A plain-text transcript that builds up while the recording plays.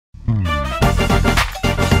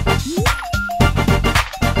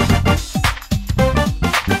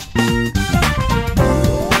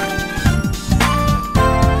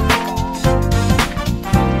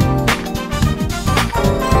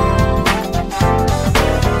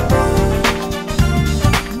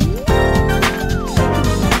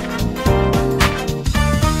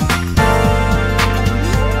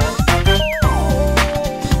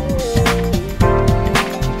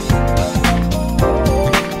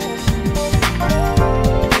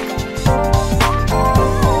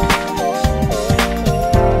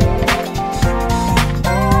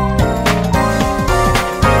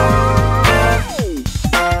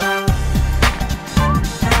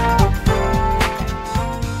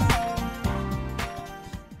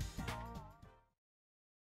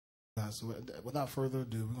So without further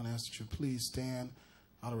ado, we're going to ask that you please stand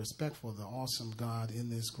out of respect for the awesome God in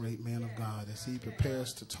this great man of God as he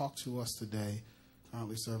prepares to talk to us today,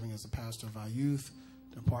 currently serving as the pastor of our youth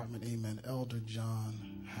department. Amen. Elder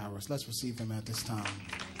John Harris. Let's receive him at this time.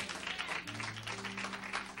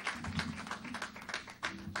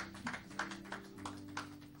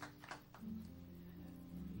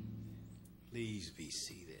 Please be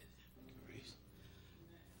seated.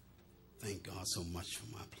 Thank God so much for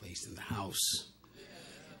my place in the house.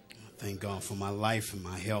 Thank God for my life and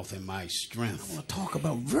my health and my strength. I want to talk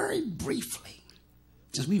about very briefly,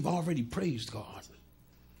 since we've already praised God,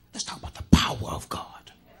 let's talk about the power of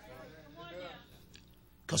God.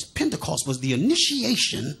 Because Pentecost was the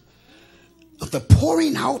initiation of the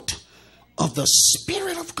pouring out of the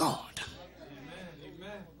Spirit of God.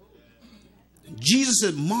 Jesus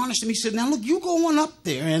admonished him. He said, now look, you go on up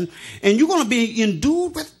there and you're going to be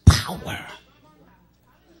endued with power.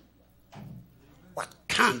 What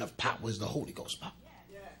kind of power is the Holy Ghost power?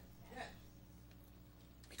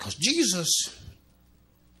 Because Jesus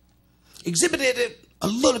exhibited it a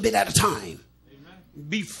little bit at a time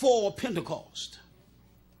before Pentecost.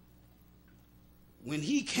 When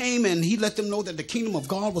he came and he let them know that the kingdom of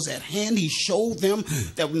God was at hand, he showed them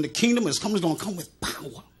that when the kingdom is coming, it's going to come with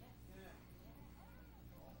power.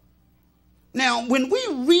 Now, when we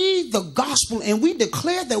read the gospel and we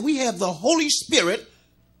declare that we have the Holy Spirit,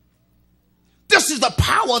 this is the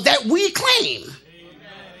power that we claim.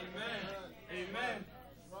 Amen.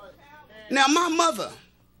 Now, my mother,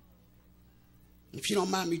 if you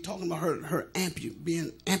don't mind me talking about her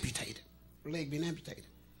being amputated, her leg being amputated.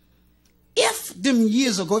 If them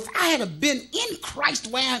years ago, if I had been in Christ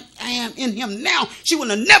where I am in him now, she would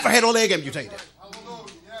have never had her leg amputated.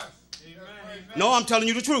 No, I'm telling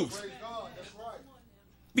you the truth.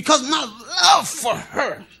 Because my love for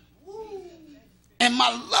her and my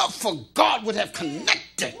love for God would have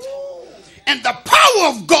connected. And the power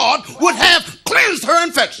of God would have cleansed her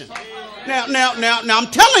infection. Now, I'm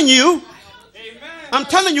telling you,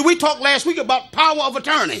 we talked last week about power of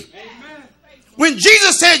attorney. When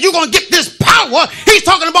Jesus said you're going to get this power, he's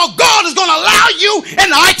talking about God is going to allow you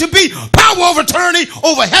and I to be power of attorney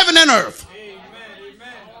over heaven and earth.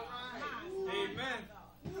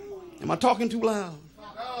 Am I talking too loud?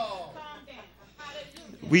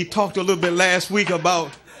 We talked a little bit last week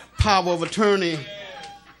about power of attorney.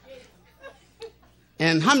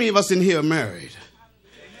 And how many of us in here are married?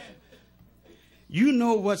 You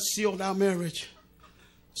know what sealed our marriage?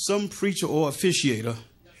 Some preacher or officiator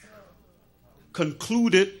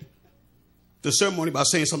concluded the ceremony by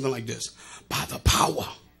saying something like this: by the power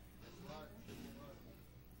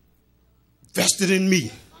vested in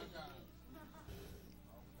me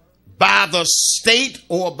by the state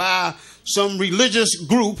or by some religious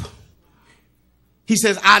group, he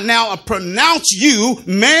says, I now pronounce you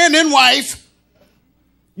man and wife.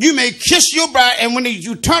 You may kiss your bride. And when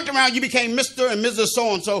you turned around, you became Mr. and Mrs.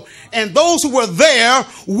 So-and-so. And those who were there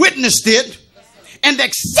witnessed it and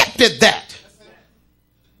accepted that.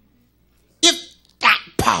 If that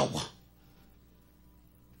power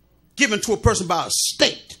given to a person by a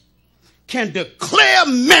state can declare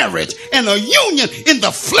marriage and a union in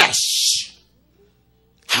the flesh,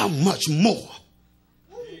 how much more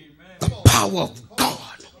the power of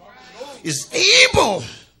God is able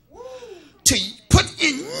to put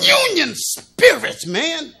in union spirits,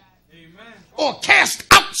 man, or cast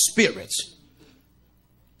out spirits.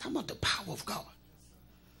 Talk about the power of God.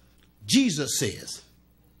 Jesus says,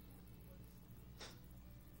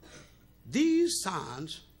 these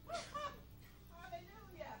signs.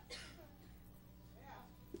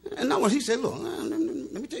 And now when he said, look, let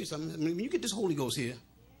me tell you something. When you get this Holy Ghost here,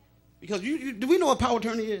 because do we know what power of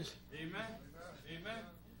attorney is? Amen.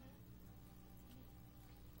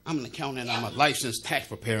 I'm an accountant. I'm a licensed tax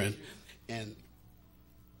preparer, and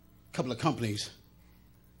a couple of companies,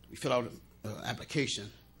 we fill out an application.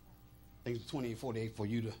 I think it's 2848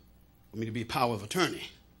 for me to be a power of attorney.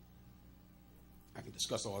 I can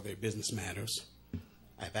discuss all their business matters.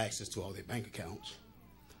 I have access to all their bank accounts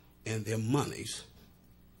and their monies.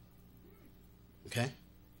 Okay?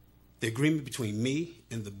 The agreement between me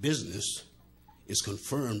and the business is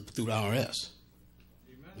confirmed through the IRS.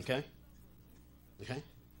 Okay? Okay?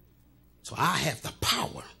 So I have the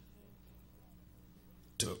power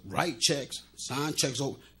to write checks, sign checks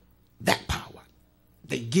over. That power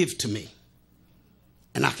they give to me.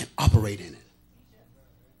 And I can operate in it.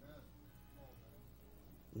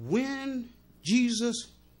 When Jesus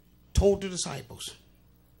told the disciples,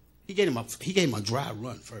 he gave him a dry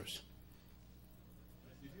run first.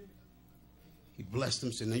 He blessed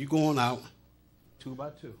them, said, now you're going out 2 by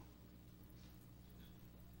 2.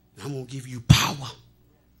 I'm going to give you power.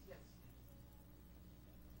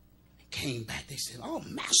 Came back, they said, oh,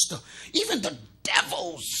 master, even the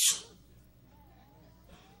devils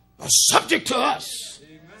are subject to us.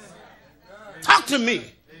 Talk to me.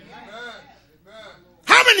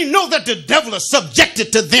 How many know that the devil is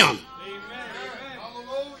subjected to them?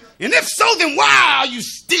 And if so, then why are you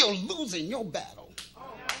still losing your battle?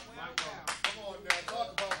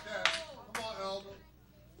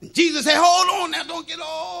 And Jesus said, hold on now, don't get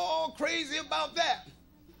all crazy about that.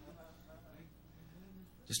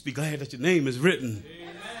 Just be glad that your name is written.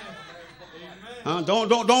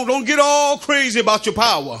 Don't get all crazy about your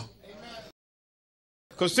power.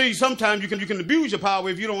 Because see, sometimes you can abuse your power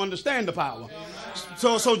if you don't understand the power.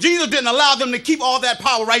 So Jesus didn't allow them to keep all that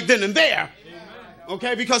power right then and there.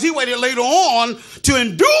 Okay, because he waited later on to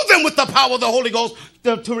endue them with the power of the Holy Ghost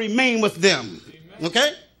to remain with them.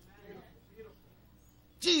 Okay?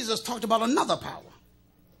 Jesus talked about another power.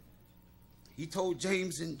 He told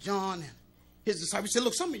James and John and his disciples, he said,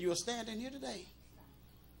 look, some of you are standing here today.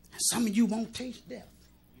 And some of you won't taste death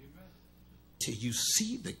till you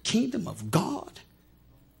see the kingdom of God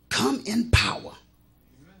come in power.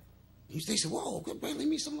 And they said, whoa, let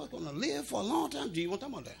me someone's going to live for a long time. Jesus, what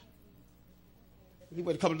talking about that? He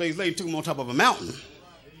waited a couple of days later, took him on top of a mountain.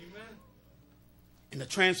 And the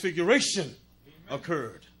transfiguration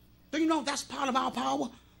occurred. Do you know that's part of our power?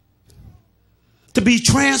 To be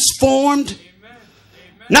transformed.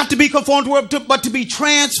 Not to be conformed to it, but to be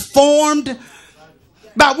transformed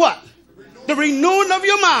by what? The renewing of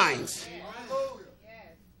your minds.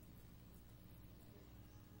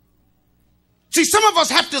 See, some of us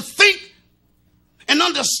have to think and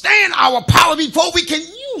understand our power before we can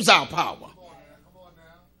use our power.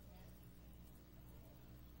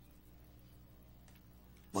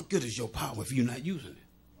 What good is your power if you're not using it?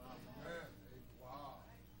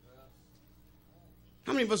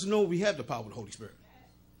 How many of us know we have the power of the Holy Spirit?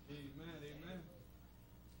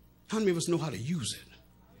 How many of us know how to use it?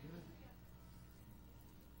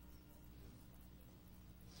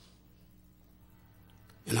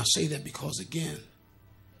 And I say that because, again,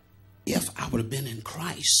 if I would have been in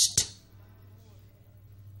Christ,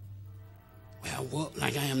 where I was,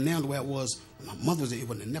 like I am now, the way I was when my mother was, it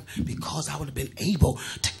would have never, because I would have been able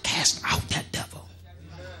to cast out that devil.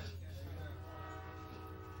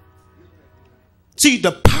 See,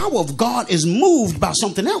 the power of God is moved by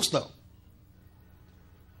something else, though.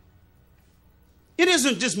 It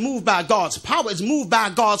isn't just moved by God's power, it's moved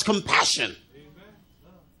by God's compassion.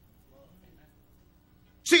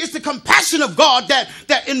 See, it's the compassion of God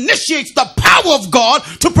that initiates the power of God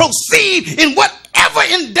to proceed in whatever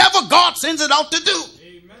endeavor God sends it out to do.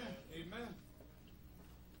 Amen.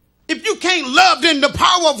 If you can't love, then the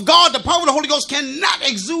power of God, the power of the Holy Ghost cannot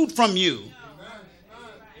exude from you.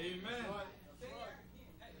 Amen.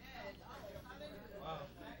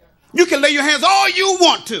 You can lay your hands all you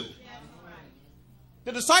want to.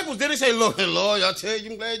 The disciples didn't say, look, Lord, I tell you,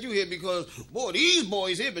 I'm glad you're here because, boy, these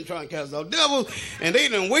boys here been trying to cast out devils, and they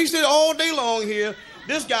done wasted all day long here.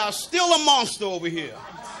 This guy's still a monster over here.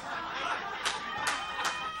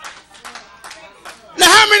 Now,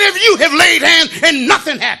 how many of you have laid hands and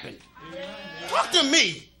nothing happened? Talk to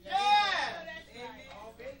me.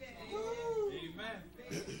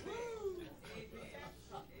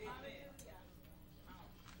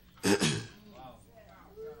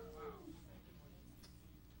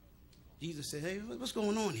 Jesus said, hey, what's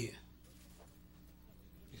going on here?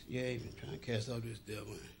 He said, yeah, he's been trying to cast out this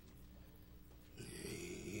devil.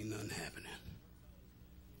 Ain't nothing happening.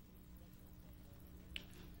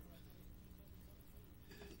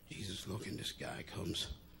 Jesus looking, this guy comes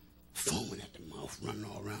foaming at the mouth, running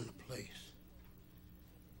all around the place.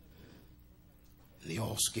 And they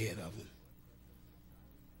all scared of him.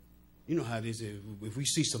 You know how it is if we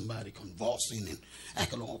see somebody convulsing and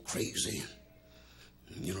acting all crazy.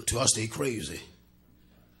 You know, to us, they crazy.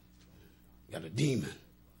 Got a demon.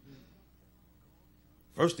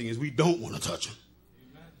 First thing is we don't want to touch them.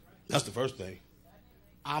 That's the first thing.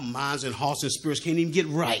 Our minds and hearts and spirits can't even get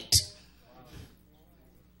right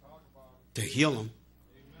to heal them.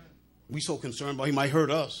 We so concerned about he might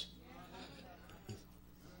hurt us.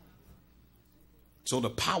 So the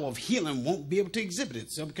power of healing won't be able to exhibit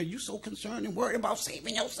itself because you're so concerned and worried about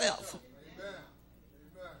saving yourself.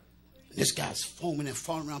 This guy's foaming and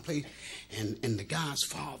falling around place, and the guy's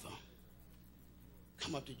father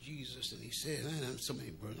come up to Jesus and he says, so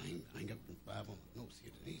many words, I ain't got the Bible notes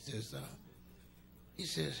here. He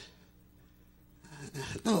says,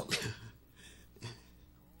 look,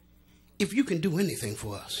 if you can do anything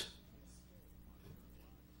for us,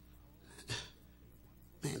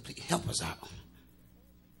 man, please help us out.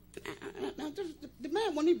 Now,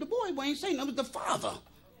 the boy ain't saying that. It was the father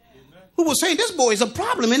who was saying, this boy is a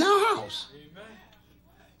problem in our house.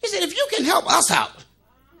 He said, if you can help us out.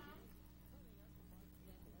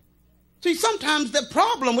 See, sometimes the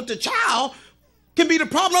problem with the child can be the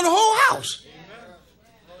problem of the whole house.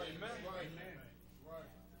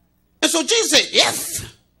 And so Jesus said, yes.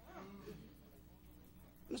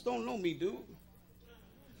 You just don't know me, dude.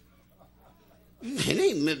 It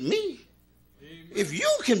ain't meant me. If you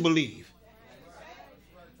can believe.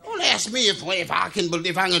 Don't ask me if I can believe,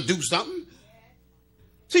 if I can do something.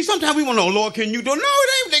 See, sometimes we want to know, Lord, can you do it? No,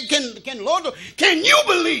 it ain't. Can Lord do? Can you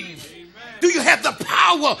believe? Do you have the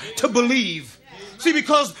power to believe? See,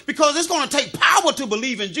 because it's going to take power to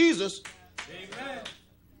believe in Jesus.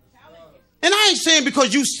 And I ain't saying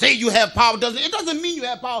because you say you have power, it doesn't mean you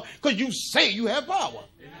have power because you say you have power.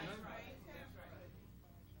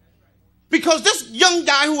 Because this young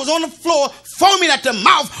guy who was on the floor foaming at the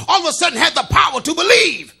mouth all of a sudden had the power to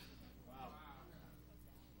believe.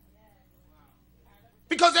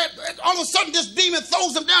 Because all of a sudden this demon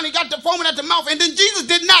throws him down. He got the foaming at the mouth. And then Jesus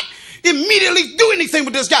did not immediately do anything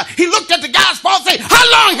with this guy. He looked at the guy's father and said,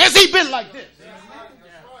 how long has he been like this?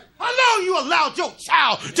 How long you allowed your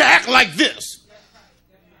child to act like this?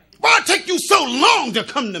 Why it take you so long to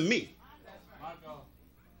come to me?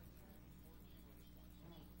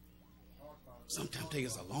 Sometimes it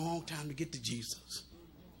takes us a long time to get to Jesus.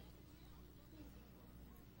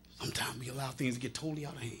 Sometimes we allow things to get totally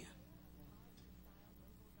out of hand.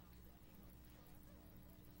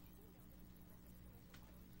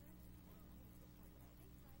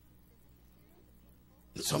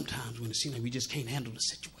 And sometimes when it seems like we just can't handle the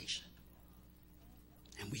situation.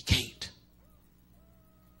 And we can't.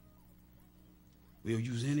 We'll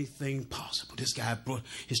use anything possible. This guy brought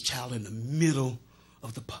his child in the middle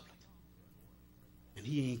of the public. And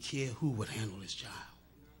he ain't care who would handle his child.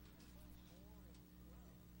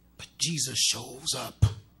 But Jesus shows up.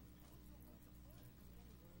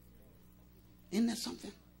 Isn't that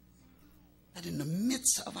something? That in the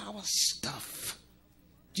midst of our stuff,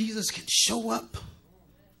 Jesus can show up.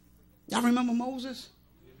 Y'all remember Moses?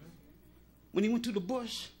 When he went to the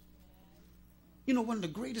bush? You know, one of the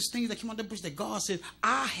greatest things that came out of the bush that God said,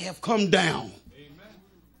 I have come down. Amen.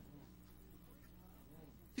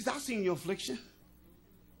 He said, I've seen your affliction.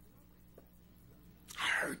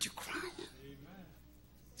 I heard you crying. Amen.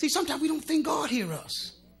 See, sometimes we don't think God hears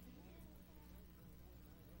us.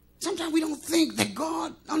 Sometimes we don't think that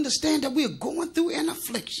God understands that we are going through an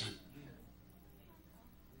affliction.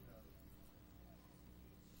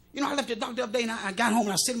 You know, I left the doctor the other day and I got home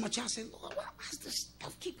and I said to my child, I said, Lord, why does this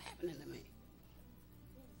stuff keep happening to me?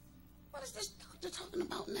 What is this doctor talking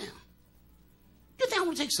about now? You think I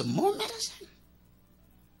want to take some more medicine?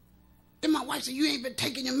 Then my wife said, you ain't been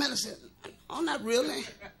taking your medicine. Oh, not really.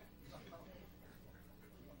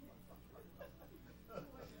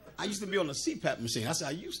 I used to be on a CPAP machine. I said,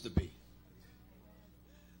 I used to be.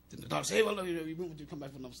 Then the doctor said, hey, well, we want you to come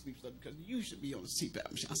back for another sleep study because you should be on a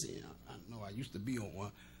CPAP machine. I said, yeah, I know I used to be on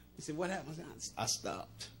one. He said, what happened? I said, I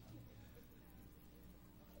stopped.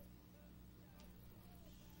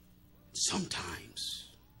 Sometimes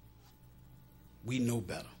we know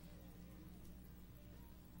better.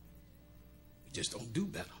 We just don't do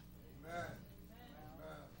better.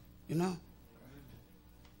 You know?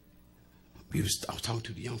 I was talking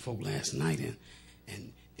to the young folk last night,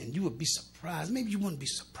 and you would be surprised. Maybe you wouldn't be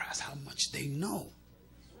surprised how much they know.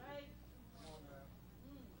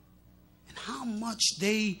 And how much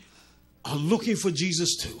they are looking for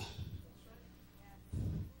Jesus too.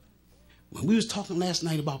 When we was talking last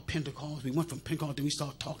night about Pentecost, we went from Pentecost and we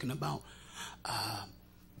started talking about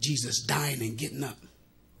Jesus dying and getting up.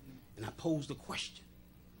 And I posed a question.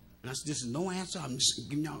 And I said, this is no answer. I'm just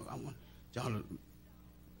giving y'all, I want y'all to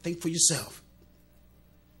think for yourself.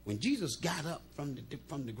 When Jesus got up from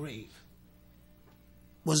the grave,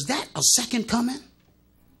 was that a second coming?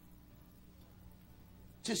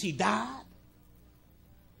 Since he died,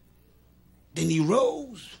 then he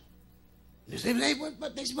rose. They said, hey,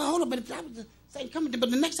 but they said, well, hold on, but if that was the second coming,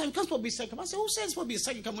 but the next time he comes, supposed to be a second coming. I said, who said it's supposed to be a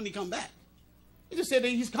second coming when he come back? He just said that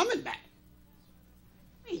he's coming back.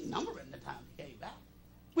 We ain't numbering the time he came back.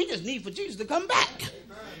 We just need for Jesus to come back.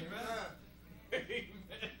 Amen.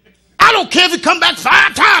 I don't care if he come back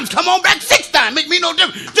 5 times. Come on back 6 times. Make me no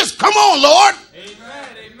difference. Just come on, Lord. Amen.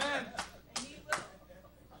 Amen.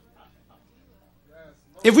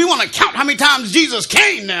 If we want to count how many times Jesus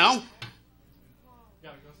came now,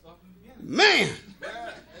 man.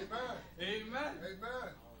 Amen.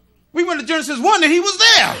 We went to Genesis 1 and he was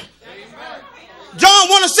there. Amen. John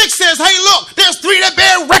 1:6 says, hey, look, there's three that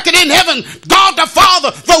bear record in heaven. God the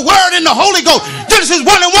Father, the Word, and the Holy Ghost. Genesis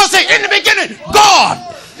 1:1 says, in the beginning, God.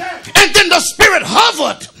 And then the Spirit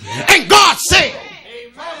hovered, and God said.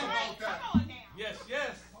 Yes,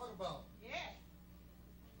 yes.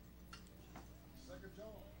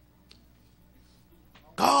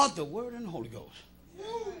 God, the Word, and the Holy Ghost.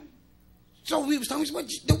 So we was talking about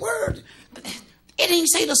the Word. It ain't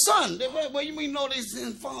say the Son. Well, you mean no, they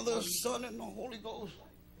said Father, Son, and the Holy Ghost.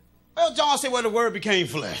 Well, John said, well, the Word became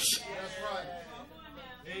flesh. That's right.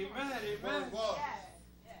 Amen. Amen.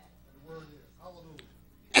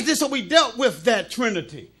 And then so we dealt with that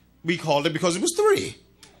Trinity. We called it because it was three.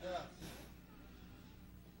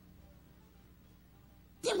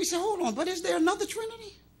 Then we said, hold on, but is there another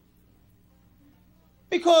Trinity?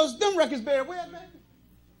 Because them records bear where, baby?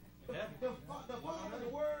 The Father, the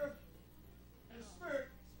Word, and the Spirit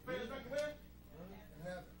bears record where?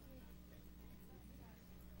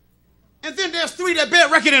 And then there's three that bear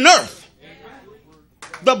record in earth.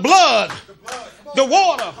 The blood, the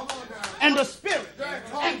water, and the Spirit.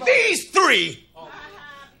 And these three.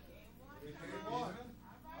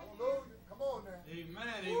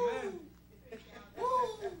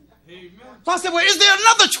 So I said, well, is there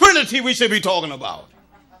another Trinity we should be talking about?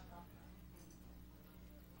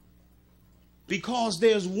 Because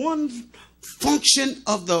there's one function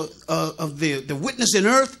of the witness in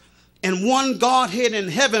earth and one Godhead in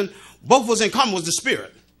heaven. Both was in common was the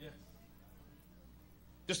Spirit.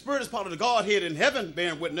 The Spirit is part of the Godhead in heaven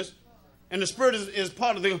bearing witness, and the Spirit is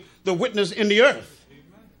part of the witness in the earth.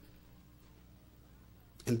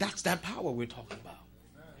 And that's that power we're talking about.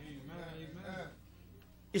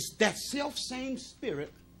 It's that self-same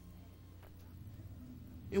Spirit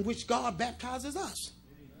in which God baptizes us.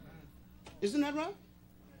 Isn't that right?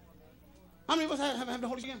 How many of us have the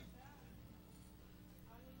Holy Spirit?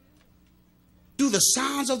 Do the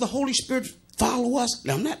signs of the Holy Spirit follow us?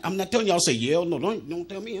 Now, I'm not telling y'all to say, yeah, no, don't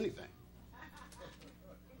tell me anything.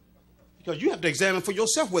 Because you have to examine for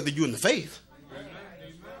yourself whether you're in the faith.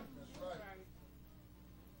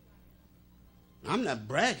 I'm not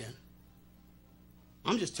bragging.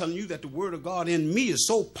 I'm just telling you that the Word of God in me is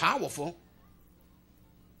so powerful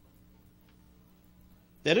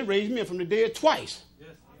that it raised me from the dead twice.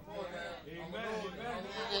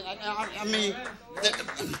 I mean,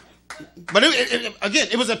 but again,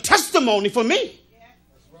 it was a testimony for me.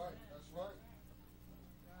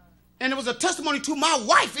 And it was a testimony to my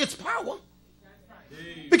wife, its power.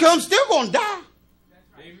 Because I'm still going to die.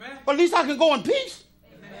 But at least I can go in peace.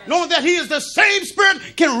 Knowing that he is the same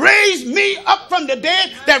Spirit can raise me up from the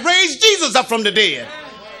dead that raised Jesus up from the dead.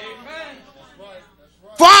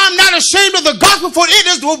 For I'm not ashamed of the gospel, for it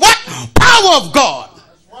is the what? Power of God.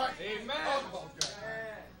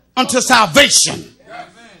 Unto salvation.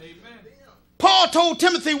 Paul told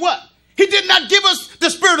Timothy what? He did not give us the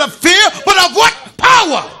spirit of fear, but of what?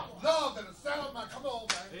 Power. Love and a sound mind. Come on,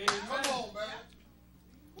 man. Come on, man.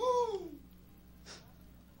 Woo.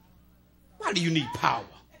 Why do you need power?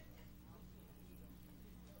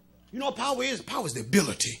 You know what power is? Power is the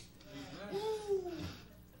ability.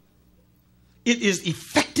 It is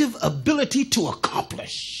effective ability to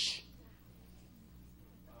accomplish.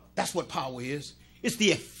 That's what power is. It's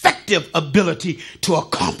the effective ability to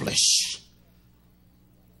accomplish.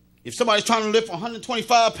 If somebody's trying to lift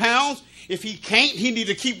 125 pounds, if he can't, he needs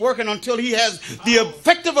to keep working until he has the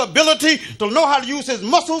effective ability to know how to use his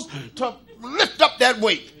muscles to lift up that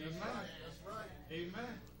weight. Amen.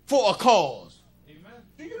 For a cause. Amen.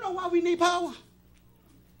 Do you know why we need power?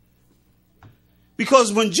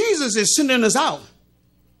 Because when Jesus is sending us out,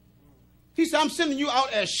 he said, I'm sending you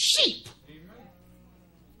out as sheep.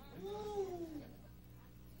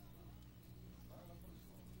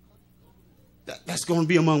 That's going to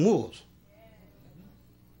be among wolves.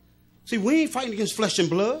 See, we ain't fighting against flesh and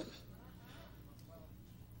blood.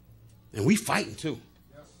 And we fighting too.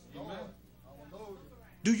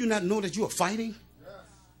 Do you not know that you are fighting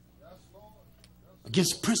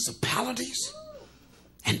against principalities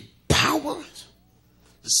and powers?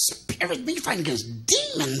 The spirit, be fighting against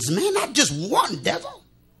demons, man, not just one devil.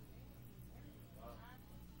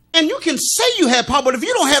 And you can say you have power, but if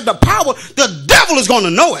you don't have the power, the devil is going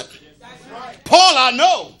to know it. Paul, I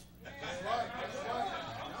know.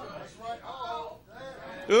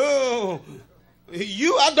 Oh,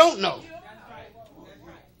 you, I don't know.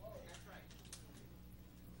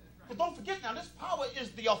 But don't forget now, this power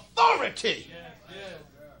is the authority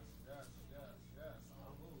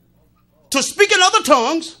to speak in other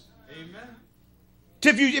tongues.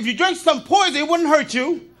 If you drink some poison, it wouldn't hurt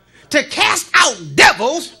you. To cast out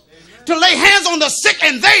devils, to lay hands on the sick,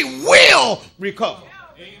 and they will recover.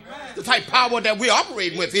 The type of power that we're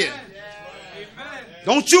operating with here.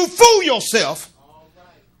 Don't you fool yourself.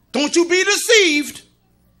 Don't you be deceived.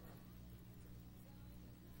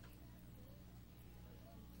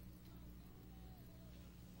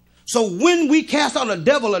 So when we cast out a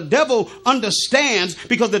devil understands,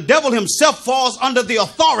 because the devil himself falls under the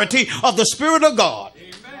authority of the Spirit of God.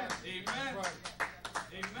 Amen. Amen.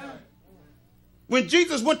 Amen. When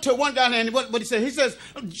Jesus went to one guy and what he said, he says,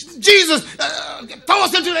 Jesus, throw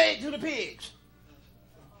us into the pigs.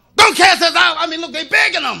 Don't cast us out. I mean, look, they're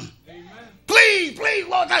begging him. Amen. Please, please,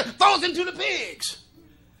 Lord, throw us into the pigs.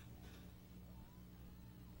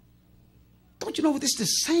 Don't you know it's the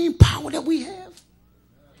same power that we have?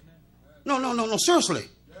 No, seriously.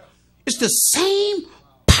 It's the same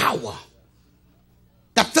power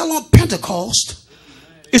that fell on Pentecost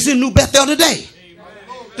is in New Bethel today.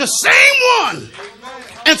 The same one.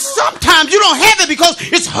 And sometimes you don't have it because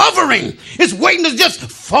it's hovering. It's waiting to just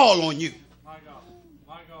fall on you.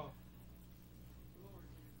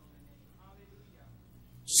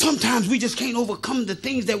 Sometimes we just can't overcome the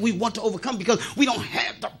things that we want to overcome because we don't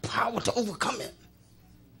have the power to overcome it.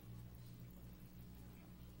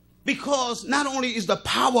 Because not only is the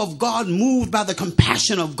power of God moved by the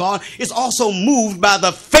compassion of God, it's also moved by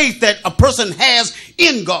the faith that a person has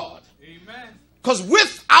in God. Amen. Because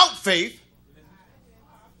without faith,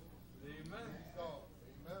 amen.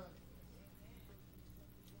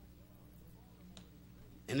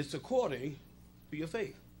 And it's according to your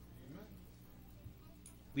faith. Amen.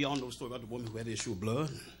 We all know the story about the woman who had the issue of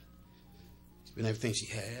blood. It's been everything she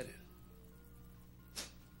had.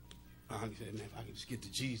 I said, man, if I can just get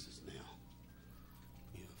to Jesus now.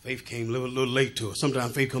 You know, faith came a little late to us.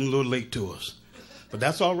 Sometimes faith comes a little late to us. But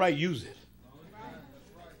that's all right. Use it.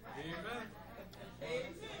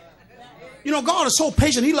 You know, God is so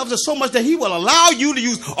patient. He loves us so much that he will allow you to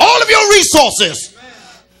use all of your resources.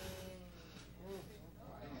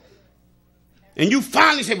 And you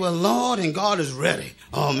finally say, well, Lord, and God is ready.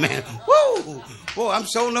 Oh, man. Woo! Boy, I'm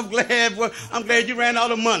so glad. Boy, I'm glad you ran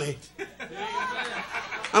out of money.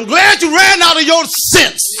 I'm glad you ran out of your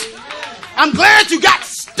sense. I'm glad you got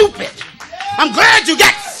stupid. I'm glad you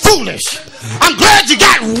got foolish. I'm glad you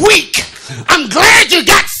got weak. I'm glad you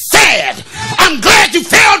got sad. I'm glad you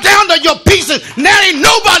fell down to your pieces. Now ain't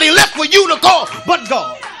nobody left for you to call but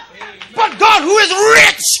God. But God, who is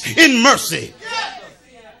rich in mercy,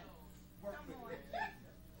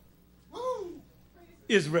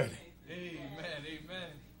 is ready. Amen.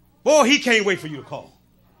 Boy, he can't wait for you to call.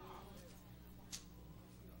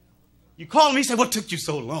 You call him, he said, what took you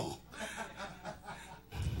so long?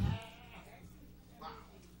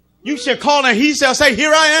 You shall call and he shall say,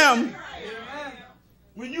 here I am. Amen.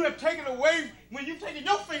 When you have taken away, when you've taken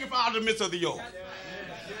your finger out of the midst of the yoke.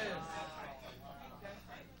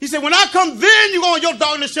 He said, when I come, then your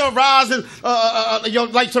darkness shall rise and your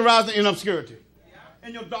light shall rise in obscurity.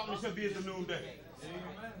 And your darkness shall be as the noonday.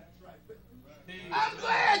 I'm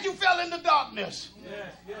glad you fell into darkness.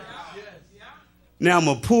 Now I'm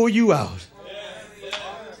going to pull you out.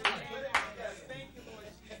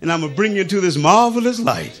 And I'm going to bring you into this marvelous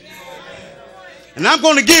light. And I'm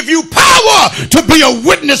going to give you power to be a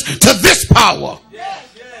witness to this power.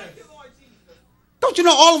 Don't you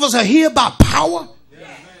know all of us are here by power?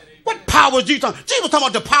 What power is Jesus talking? Jesus was talking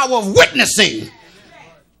about the power of witnessing.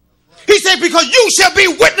 He said, because you shall be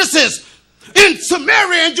witnesses in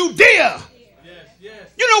Samaria and Judea.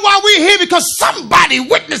 You know why we're here? Because somebody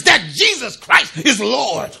witnessed that Jesus Christ is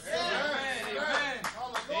Lord.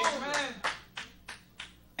 Amen.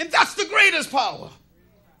 And that's the greatest power.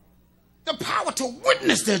 The power to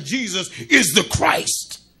witness that Jesus is the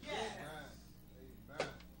Christ.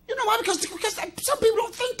 You know why? Because some people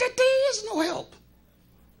don't think that there is no help.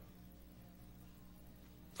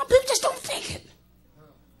 Some people just don't think it.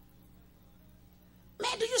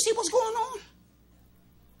 Man, do you see what's going on?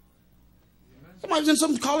 Somebody was in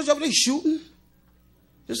some college over there shooting.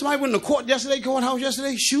 Somebody went in the courthouse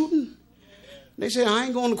yesterday shooting. They said, I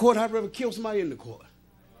ain't going to court. I'd rather kill somebody in the court.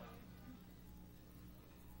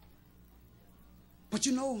 But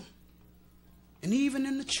you know, and even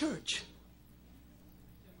in the church,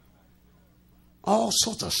 all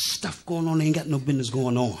sorts of stuff going on. They ain't got no business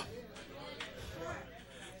going on.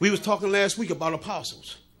 We was talking last week about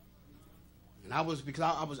apostles. And I think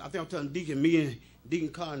I was telling Deacon, me and Deacon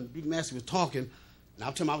Carr and Deacon Massey was talking,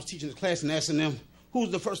 and I was teaching the class and asking them, who's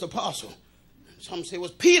the first apostle? And some say it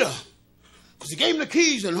was Peter, because he gave him the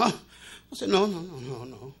keys. And I said,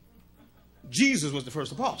 no. Jesus was the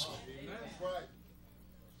first apostle.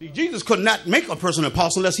 See, Jesus could not make a person an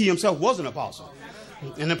apostle unless he himself was an apostle.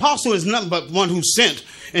 An apostle is nothing but one who sent.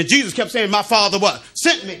 And Jesus kept saying, my Father what?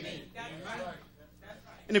 Sent me.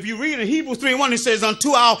 And if you read in Hebrews 3:1, it says,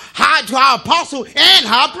 unto our apostle and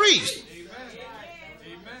high priest.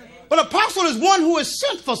 But apostle is one who is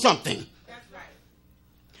sent for something.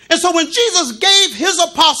 And so when Jesus gave his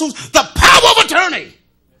apostles the power of attorney,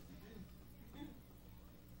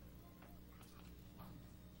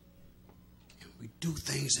 and we do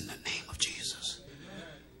things in the name of Jesus,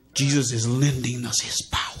 Jesus is lending us his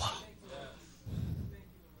power.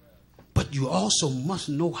 But you also must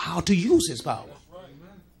know how to use his power.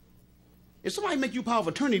 If somebody make you power of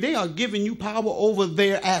attorney, they are giving you power over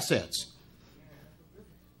their assets.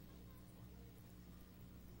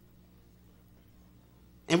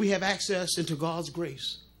 And we have access into God's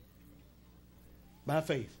grace by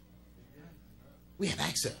faith. We have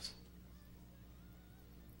access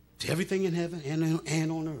to everything in heaven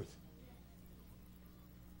and on earth.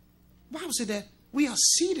 The Bible said that we are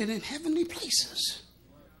seated in heavenly places.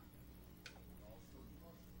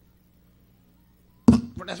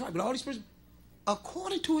 That's right, but all these persons,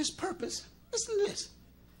 according to his purpose, listen to this,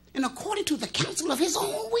 and according to the counsel of his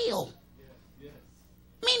own will.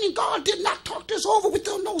 Meaning God did not talk this over with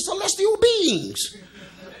no celestial beings.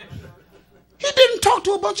 He didn't talk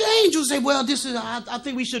to a bunch of angels and say, well, this is, I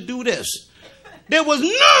think we should do this. There was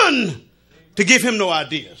none to give him no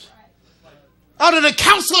ideas. Out of the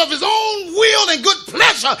counsel of his own will and good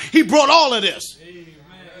pleasure, he brought all of this.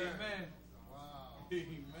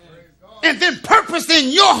 And then purpose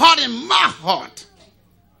in your heart and my heart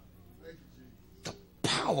the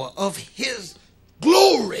power of his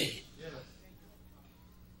glory.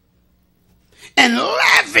 And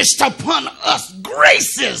lavished upon us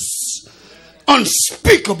graces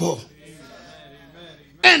unspeakable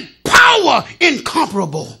and power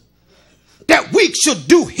incomparable, that we should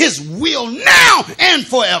do his will now and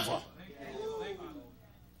forever.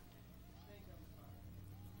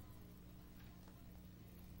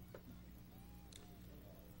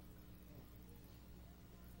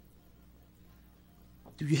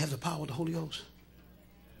 Do you have the power of the Holy Ghost?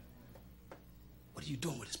 What are you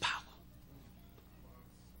doing with his power?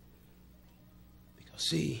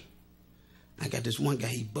 See, I got this one guy,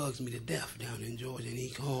 he bugs me to death down in Georgia, and he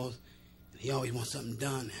calls, and he always wants something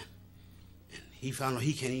done. And he found out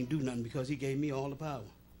he can't even do nothing because he gave me all the power.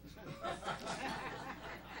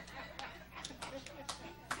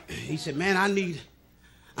 He said, man,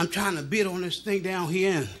 I'm trying to bid on this thing down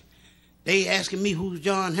here, and they asking me who's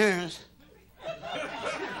John Harris.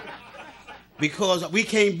 Because we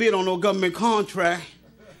can't bid on no government contract,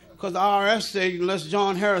 because the IRS said unless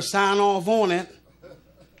John Harris sign off on it.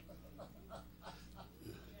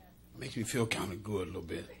 Makes me feel kind of good a little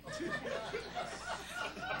bit.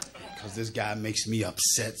 Because this guy makes me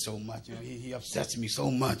upset so much. You know, he upsets me so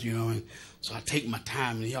much, you know. And so I take my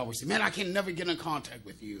time, and he always says, man, I can never get in contact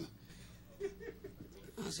with you.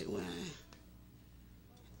 I said, well.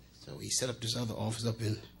 So he set up this other office up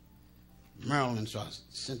in Maryland, so I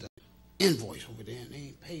sent an invoice over there, and they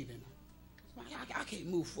ain't paid it. I can't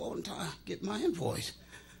move forward until I get my invoice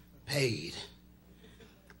paid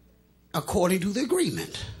according to the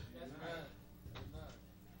agreement.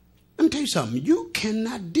 Let me tell you something. You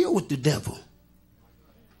cannot deal with the devil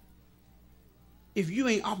if you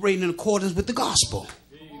ain't operating in accordance with the gospel.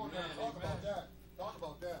 Talk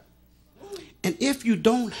about that. And if you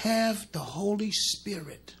don't have the Holy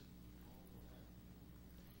Spirit,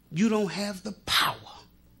 you don't have the power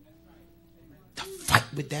to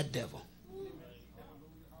fight with that devil.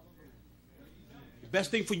 The best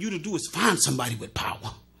thing for you to do is find somebody with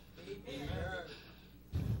power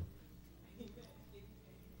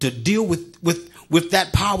to deal with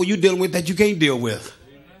that power you're dealing with that you can't deal with.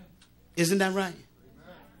 Isn't that right?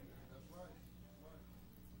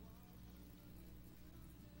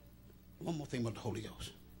 One more thing about the Holy Ghost.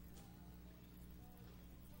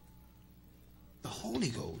 The Holy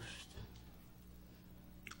Ghost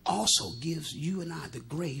also gives you and I the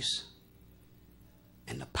grace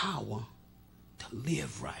and the power to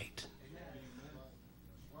live right.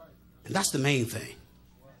 And that's the main thing,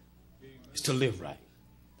 is to live right.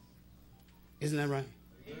 Isn't that right?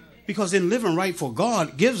 Because in living right for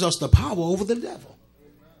God gives us the power over the devil.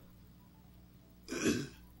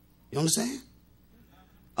 You understand?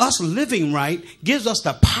 Us living right gives us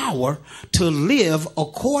the power to live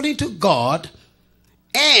according to God,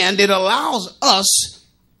 and it allows us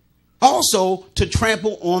also to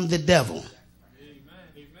trample on the devil.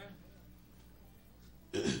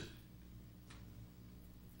 Amen.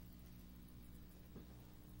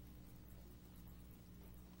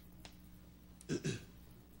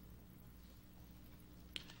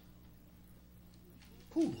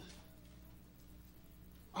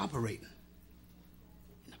 Operating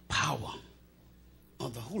in the power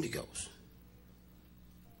of the Holy Ghost.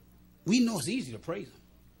 We know it's easy to praise him.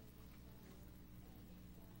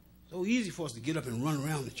 So easy for us to get up and run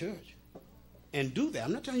around the church and do that.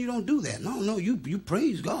 I'm not telling you don't do that. No, you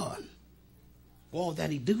praise God for all that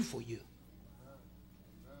he do for you.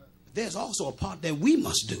 But there's also a part that we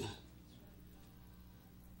must do.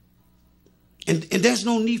 And there's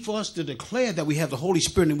no need for us to declare that we have the Holy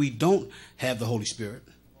Spirit and we don't have the Holy Spirit.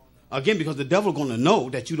 Again, because the devil is going to know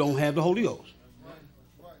that you don't have the Holy Ghost.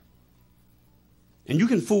 And you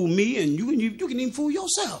can fool me, and you can even fool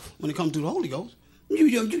yourself when it comes to the Holy Ghost.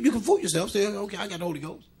 You can fool yourself, say, okay, I got the Holy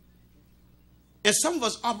Ghost. And some of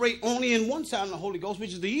us operate only in one side of the Holy Ghost,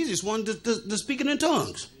 which is the easiest one, the speaking in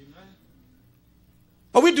tongues.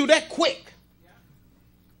 But we do that quick.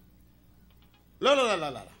 La la la la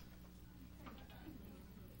la.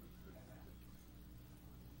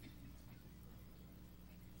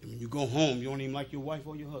 And when you go home, you don't even like your wife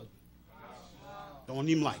or your husband. Don't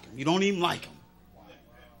even like him. You don't even like him.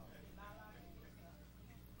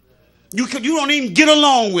 You don't even get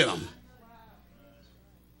along with them.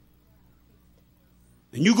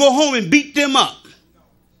 And you go home and beat them up.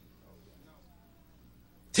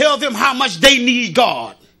 Tell them how much they need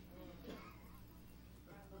God.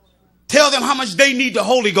 Tell them how much they need the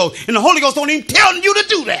Holy Ghost. And the Holy Ghost don't even tell you to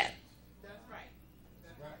do that. That's right.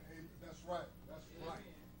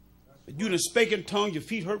 But you done spake in tongues, your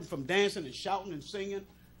feet hurting from dancing and shouting and singing.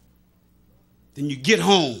 Then you get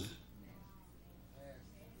home.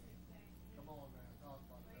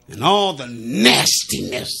 And all the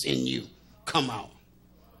nastiness in you come out.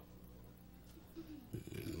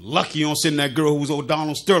 Lucky you don't send that girl who was old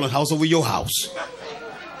Donald Sterling's house over your house.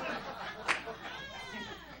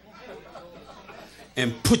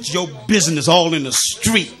 And put your business all in the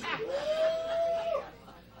street.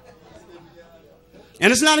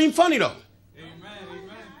 And it's not even funny though. Amen.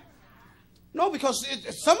 No, because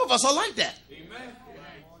some of us are like that. Amen.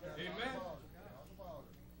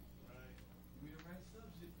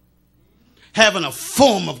 Having a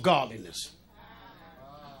form of godliness.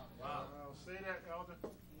 Say that, Elder.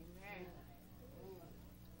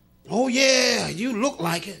 Oh yeah, you look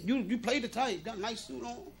like it. You play the type. Got a nice suit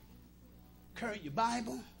on. Carry your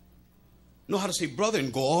Bible. Know how to say brother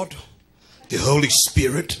in God. The Holy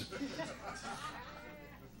Spirit.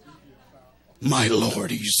 My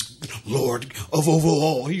Lord, he's Lord of over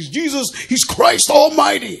all. He's Jesus. He's Christ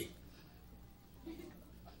Almighty.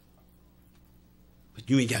 But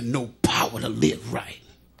you ain't got no power to live right.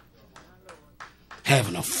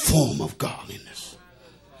 Having a form of godliness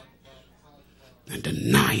and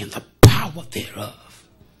denying the power thereof.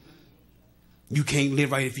 You can't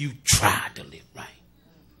live right if you try to live right.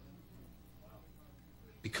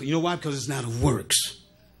 Because you know why? Because it's not of works.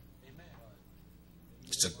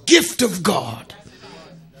 It's a gift of God.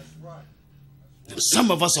 And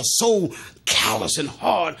some of us are so callous and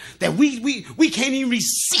hard that we can't even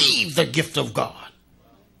receive the gift of God.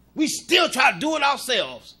 We still try to do it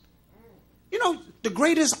ourselves. You know, the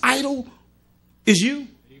greatest idol is you.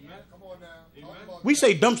 We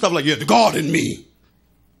say dumb stuff like, yeah, the God in me.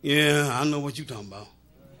 Yeah, I know what you're talking about.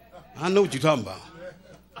 I know what you're talking about.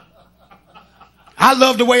 I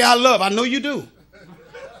love the way I love. I know you do.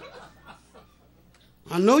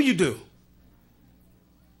 I know you do.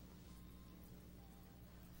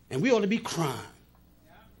 And we ought to be crying.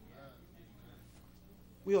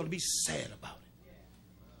 We ought to be sad about it.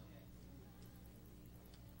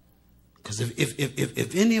 Because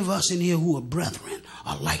if any of us in here who are brethren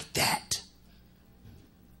are like that,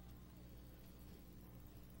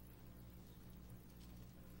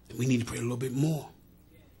 then we need to pray a little bit more.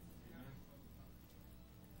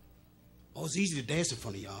 Oh, it's easy to dance in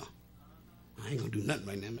front of y'all. I ain't going to do nothing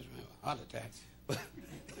right now. I'm going to have a heart attack.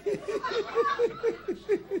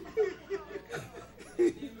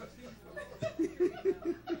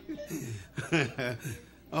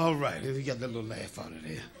 All right, we got that little laugh out of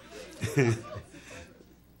there.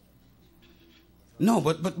 No,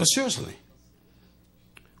 but seriously,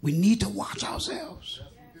 we need to watch ourselves.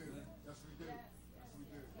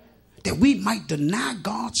 That we might deny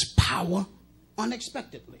God's power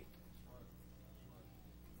unexpectedly.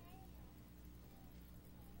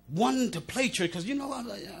 One, to play church, because you know,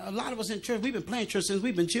 a lot of us in church, we've been playing church since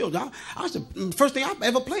we've been children. The first thing I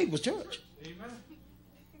ever played was church. Amen.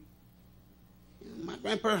 My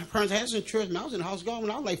grandparents had us in church, and I was in the house of God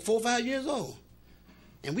when I was like 4 or 5 years old.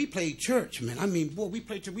 And we played church, man. I mean, boy, we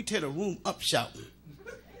played church. We tear the room up shouting.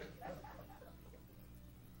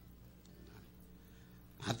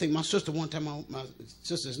 I think my sister one time, my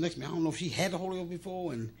sister's next to me, I don't know if she had the Holy Ghost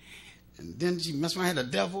before, and then she messed around, had the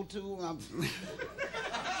devil too.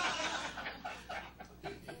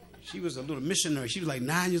 She was a little missionary. She was like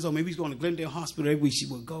 9 years old. Maybe she was going to Glendale Hospital every week. She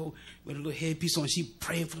would go with a little headpiece on. She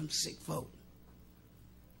praying for them sick folk.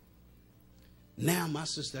 Now my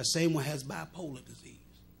sister, that same one, has bipolar disease.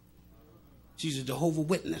 She's a Jehovah's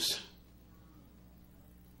Witness.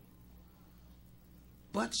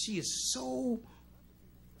 But she is so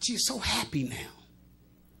happy now.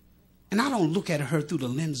 And I don't look at her through the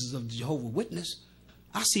lenses of the Jehovah's Witness.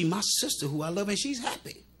 I see my sister who I love, and she's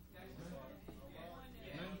happy.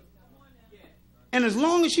 And as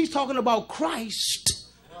long as she's talking about Christ,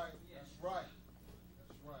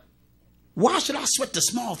 why should I sweat the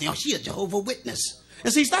small thing? Oh, she a Jehovah's Witness.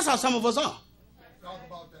 And see, that's how some of us are. Talk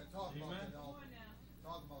about that. Talk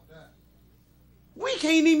about that. We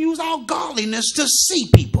can't even use our godliness to see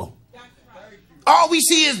people. All we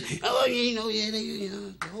see is, oh,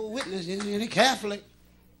 Jehovah's Witness, they're Catholic.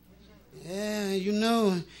 Yeah,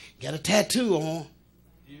 got a tattoo on.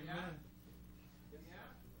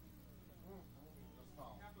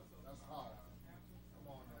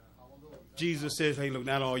 Jesus says, hey, look,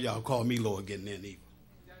 not all y'all call me Lord getting in either.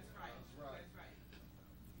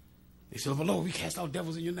 They said, well, Lord, we cast out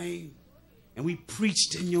devils in your name. And we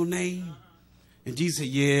preached in your name. And Jesus said,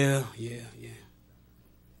 yeah.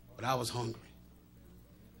 But I was hungry.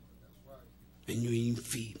 And you didn't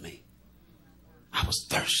feed me. I was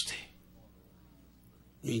thirsty.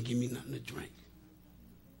 You didn't give me nothing to drink.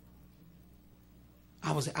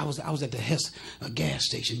 I was at a gas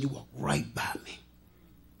station. You walked right by me.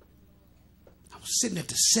 I was sitting at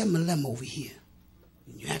the 7-Eleven over here.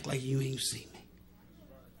 And you act like you ain't seen me.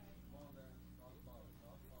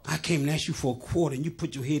 I came and asked you for a quarter and you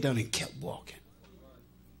put your head down and kept walking.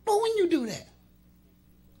 But when you do that,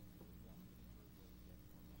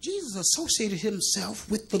 Jesus associated himself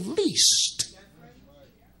with the least.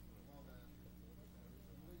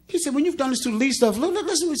 He said, when you've done this to the least of,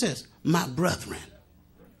 listen what he says, my brethren.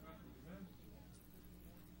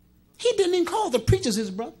 He didn't even call the preachers his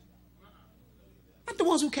brother. Not the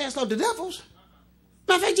ones who cast out the devils.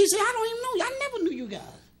 Matter of fact, Jesus said, I don't even know you. I never knew you guys.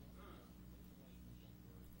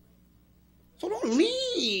 So don't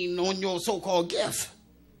lean on your so-called gift.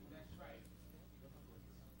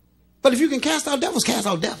 But if you can cast out devils, cast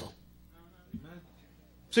out devil.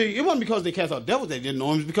 See, it wasn't because they cast out devils they didn't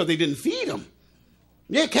know him. It was because they didn't feed them.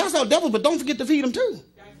 Yeah, cast out devils, but don't forget to feed them too.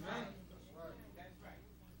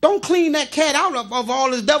 Don't clean that cat out of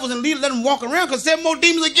all his devils and let him walk around, because 7 more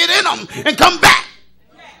demons will get in them and come back.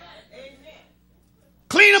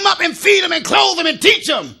 Clean them up and feed them and clothe them and teach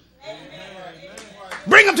them.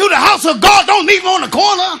 Bring them to the house of God. Don't leave them on the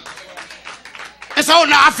corner. And so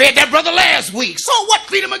now I fed that brother last week. So what?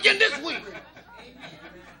 Feed him again this week.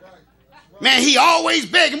 Man, he always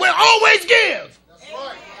begging. We'll always give. That's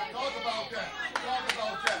right. Talk about that. Talk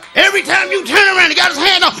about that. Every time you turn around, he got his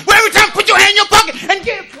hand up. Well, every time put your hand in your pocket and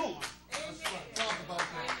give to him. Talk about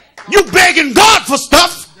that. You begging God for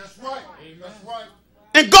stuff. That's right. That's right.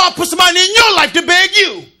 And God put somebody in your life to beg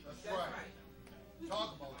you. That's right.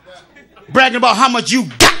 Talk about that. Bragging about how much you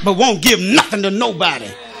got but won't give nothing to nobody.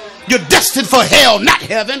 You're destined for hell, not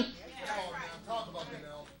heaven. Talk about that,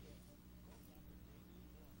 Al.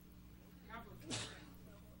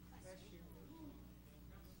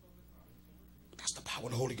 That's the power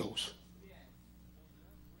of the Holy Ghost.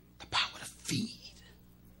 The power to feed.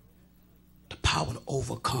 The power to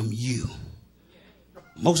overcome you.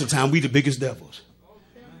 Most of the time, we the biggest devils.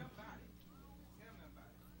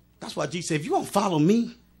 That's why Jesus said, if you won't follow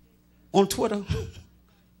me on Twitter.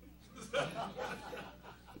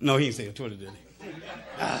 No, he didn't say on Twitter, did he?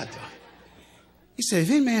 He said, if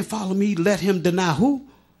any man follow me, let him deny who?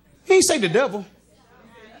 He didn't say the devil.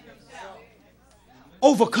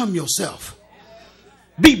 Overcome yourself.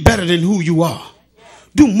 Be better than who you are.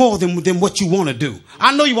 Do more than what you want to do.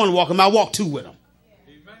 I know you want to walk him. I walk too with him.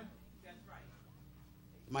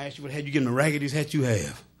 I ask you what hat you get in the raggediest hat you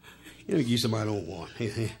have. You know, give somebody I don't want.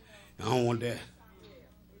 I don't want that.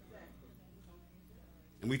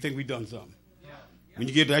 And we think we done something. When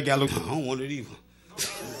you get that guy, look, I don't want it either.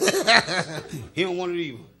 He don't want it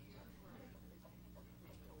either.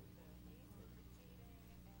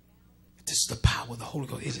 This is the power of the Holy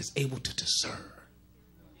Ghost. It is able to discern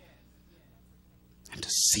and to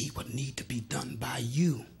see what need to be done by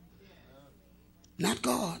you, not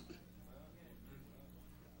God.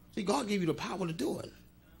 See, God gave you the power to do it.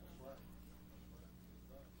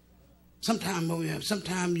 Sometimes, we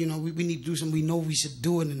need to do something. We know we should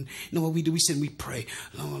do it. And you know what we do? We sit and we pray.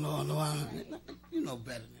 Lord, you know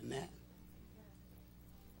better than that.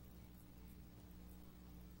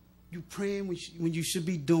 You praying when you should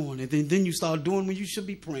be doing it. Then you start doing when you should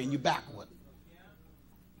be praying. You're backward.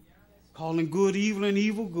 Calling good evil and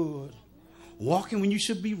evil good. walking when you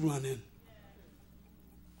should be running,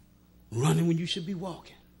 running when you should be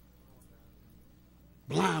walking,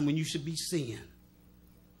 blind when you should be seeing.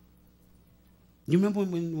 You remember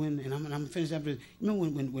when and I'm finished after this. You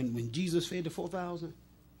remember when Jesus fed the 4,000?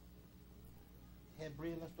 Had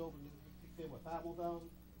bread left over, and he fed what, 5 more thousand?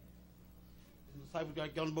 And the disciples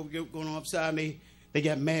got on the boat going on upside, and they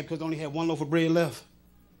got mad because they only had 1 loaf of bread left.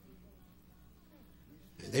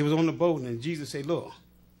 And they was on the boat, and Jesus said, "Look,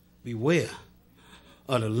 beware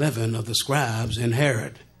of the leaven of the scribes and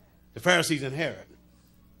Herod, the Pharisees and Herod."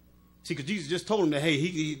 See, because Jesus just told them that, hey,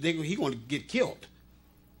 he going to get killed.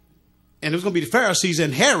 And it was going to be the Pharisees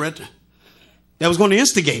and Herod that was going to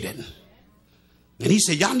instigate it. And he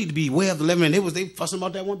said, y'all need to be aware of the leaven. And they fussing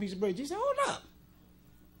about that one piece of bread. Jesus said, hold up.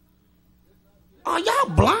 Are y'all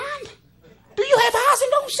blind? Do you have eyes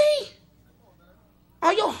and don't see?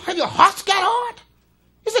 Have your hearts got hard?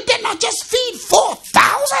 He said, didn't I just feed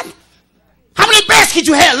 4,000? How many baskets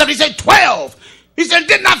you had left? He said, 12. He said,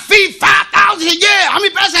 didn't I feed 5,000? He said, yeah. How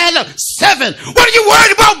many baskets I had left? 7. What are you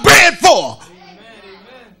worried about bread for?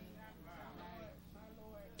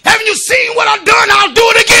 Haven't you seen what I've done? I'll do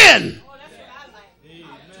it again.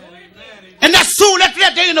 And that's soon after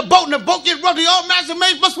that, they in the boat, and the boat gets rough. Oh, Master,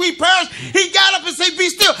 must we perish? He got up and said, be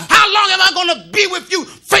still. How long am I going to be with you,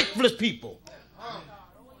 faithless people?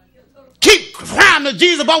 Keep crying to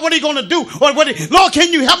Jesus about what he's going to do. Or Lord,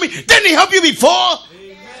 can you help me? Didn't he help you before?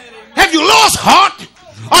 Have you lost heart?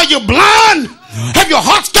 Are you blind? Have your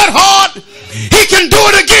hearts got hard? He can do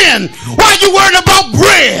it again. Why are you worried about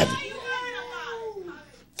bread?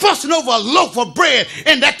 Fussing over a loaf of bread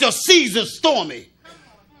and that your seas are stormy.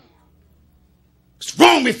 What's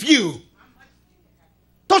wrong with you?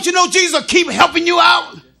 Don't you know Jesus will keep helping you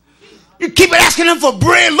out? You keep asking him for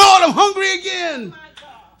bread. Lord, I'm hungry again.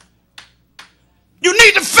 You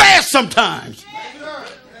need to fast sometimes.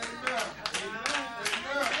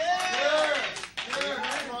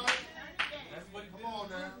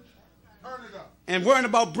 And worrying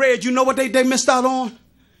about bread, you know what they missed out on?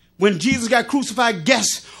 When Jesus got crucified,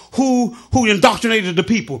 guess who indoctrinated the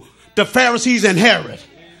people? The Pharisees and Herod.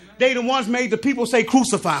 They the ones made the people say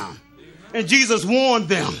crucify him. And Jesus warned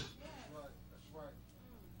them.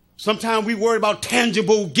 Sometimes we worry about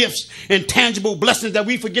tangible gifts and tangible blessings that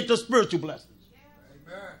we forget the spiritual blessings.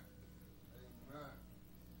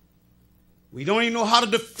 We don't even know how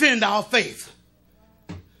to defend our faith.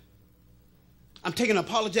 I'm taking an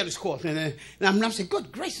apologetics course, and I'm saying,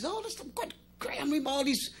 good gracious, all this stuff, good gracious. I'm reading all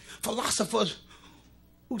these philosophers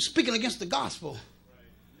who's speaking against the gospel.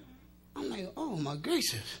 I'm like, oh my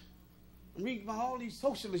gracious. I'm reading about all these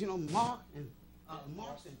socialists, Marx and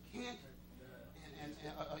Kant, and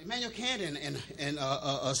Immanuel Kant, and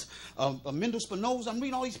Mendel Spinoza. I'm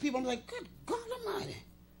reading all these people. I'm like, good God Almighty.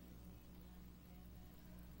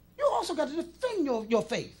 You also got to defend your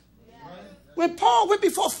faith. When Paul went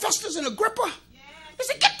before Festus and Agrippa, he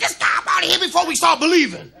said, get this guy out of here before we start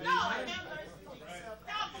believing.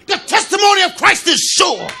 The testimony of Christ is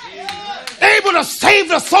sure. Able to save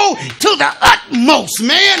the soul to the utmost,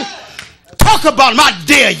 man. Talk about him. I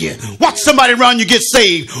dare you. Watch somebody around you get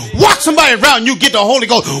saved. Watch somebody around you get the Holy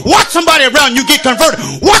Ghost. Watch somebody around you get converted.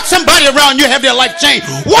 Watch somebody around you have their life changed.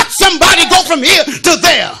 Watch somebody go from here to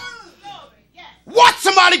there. Watch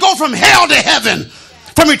somebody go from hell to heaven.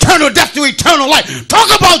 From eternal death to eternal life. Talk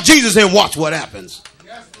about Jesus and watch what happens.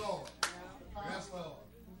 Yes, Lord. Yes, Lord.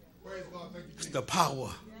 Praise God. Thank you. It's the power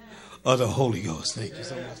of the Holy Ghost. Thank you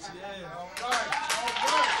so much.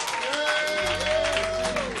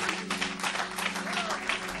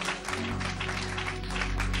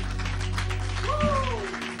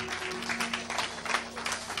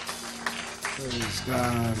 Praise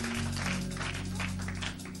God.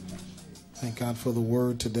 Thank God for the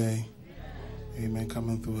word today. Amen.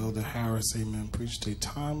 Coming through Elder Harris. Amen. Preached a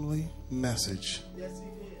timely message.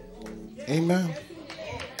 Amen.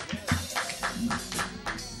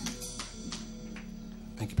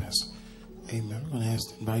 Thank you, Pastor. Amen. We're going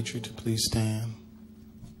to invite you to please stand.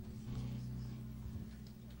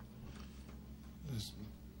 This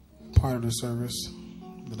part of the service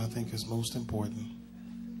that I think is most important.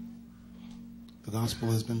 The gospel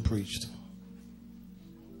has been preached.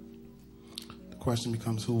 The question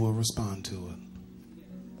becomes, who will respond to it?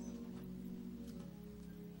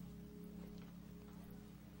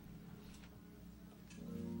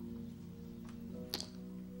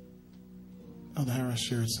 Elder Harris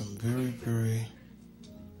shared some very, very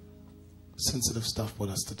sensitive stuff with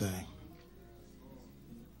us today.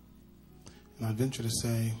 And I venture to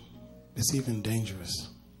say it's even dangerous.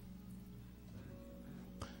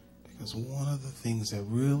 Because one of the things that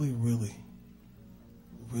really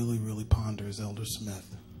ponders Elder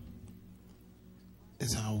Smith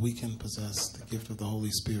is how we can possess the gift of the Holy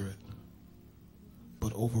Spirit,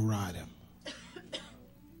 but override him.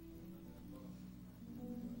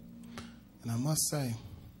 And I must say,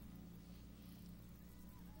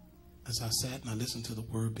 as I sat and I listened to the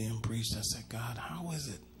word being preached, I said, God, how is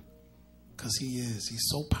it? Because he's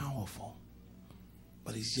so powerful,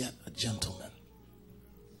 but he's yet a gentleman.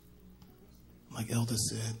 Like Elder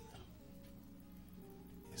said,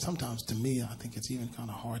 sometimes to me, I think it's even kind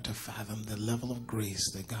of hard to fathom the level of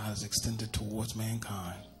grace that God has extended towards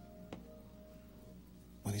mankind.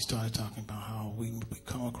 When he started talking about how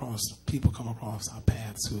people come across our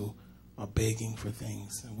paths who are begging for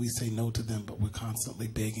things, and we say no to them, but we're constantly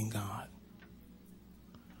begging God.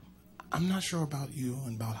 I'm not sure about you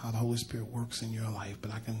and about how the Holy Spirit works in your life,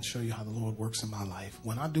 but I can show you how the Lord works in my life.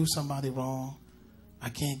 When I do somebody wrong, I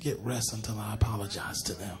can't get rest until I apologize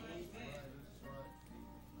to them.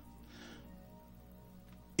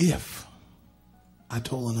 If I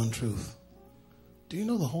told an untruth, do you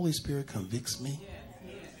know the Holy Spirit convicts me?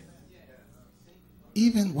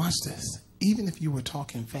 Even, watch this, even if you were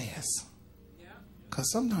talking fast.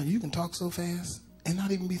 Because sometimes you can talk so fast and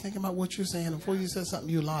not even be thinking about what you're saying. Before you said something,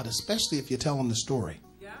 you lied, especially if you're telling the story.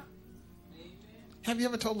 Have you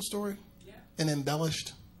ever told a story and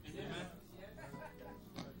embellished?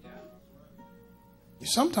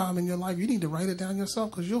 Sometime in your life, you need to write it down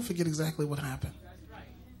yourself because you'll forget exactly what happened.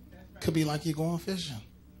 Could be like you're going fishing.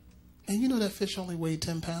 And you know that fish only weighed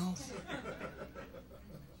 10 pounds?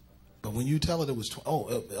 But when you tell it, it was,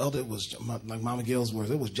 it was like Mama Gail's words,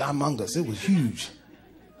 it was ginormous. It was huge.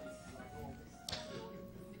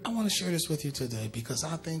 I want to share this with you today because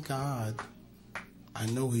I thank God, I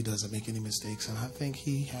know he doesn't make any mistakes, and I think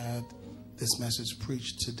he had this message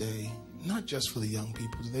preached today, not just for the young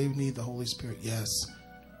people. They need the Holy Spirit, yes,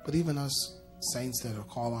 but even us saints that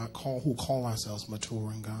are who call ourselves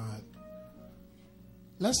mature in God.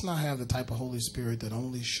 Let's not have the type of Holy Spirit that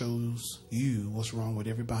only shows you what's wrong with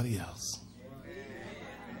everybody else.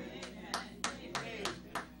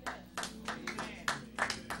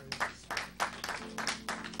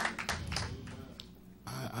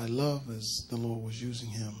 I love as the Lord was using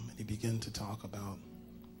him, and he began to talk about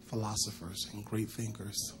philosophers and great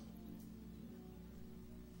thinkers.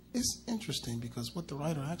 It's interesting because what the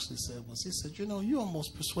writer actually said was, he said, you know, you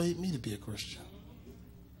almost persuade me to be a Christian.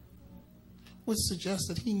 Which suggests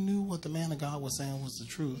that he knew what the man of God was saying was the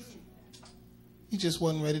truth. He just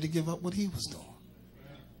wasn't ready to give up what he was doing.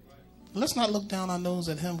 Let's not look down our nose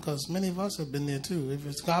at him because many of us have been there too. If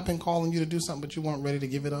it's God been calling you to do something but you weren't ready to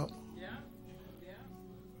give it up.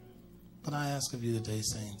 But I ask of you today,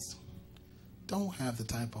 saints, don't have the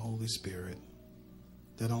type of Holy Spirit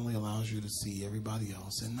that only allows you to see everybody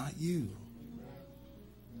else and not you.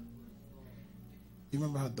 You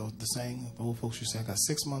remember how the saying, the old folks used to say, I got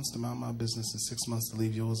 6 months to mind my business and 6 months to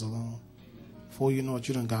leave yours alone. Before you know it,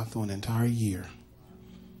 you done got through an entire year.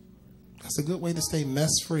 That's a good way to stay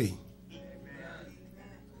mess free.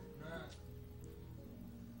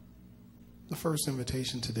 The first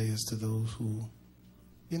invitation today is to those who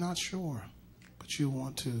you're not sure, but you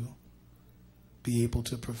want to be able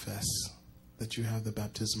to profess that you have the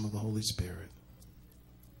baptism of the Holy Spirit.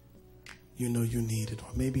 You know you need it, or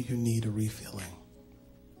maybe you need a refilling.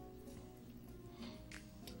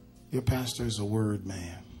 Your pastor is a word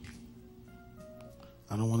man.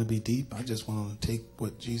 I don't want to be deep. I just want to take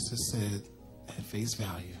what Jesus said at face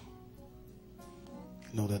value.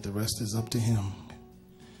 Know that the rest is up to him.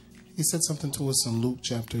 He said something to us in Luke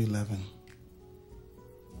chapter 11.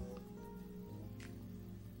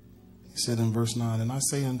 He said in verse 9, and I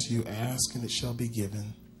say unto you, ask and it shall be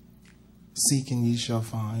given. Seek and ye shall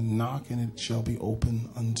find. Knock and it shall be open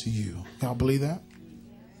unto you. Y'all believe that?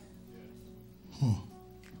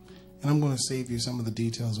 And I'm going to save you some of the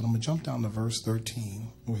details, but I'm going to jump down to verse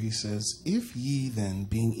 13 where he says, if ye then,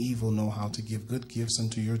 being evil, know how to give good gifts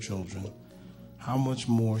unto your children, how much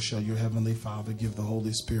more shall your heavenly Father give the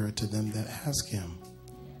Holy Spirit to them that ask him?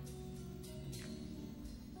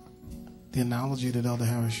 The analogy that Elder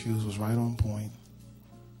Harris used was right on point.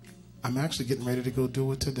 I'm actually getting ready to go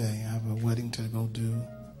do it today. I have a wedding to go do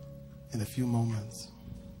in a few moments.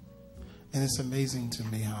 And it's amazing to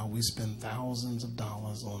me how we spend thousands of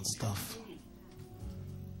dollars on stuff.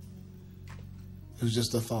 It was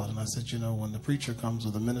just a thought. And I said, you know, when the preacher comes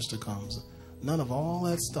or the minister comes, none of all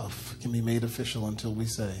that stuff can be made official until we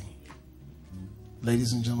say,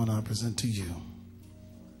 ladies and gentlemen, I present to you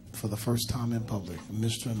for the first time in public,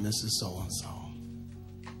 Mr. and Mrs. So-and-so.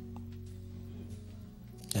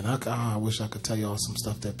 And I wish I could tell y'all some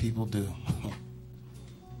stuff that people do.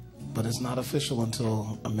 But it's not official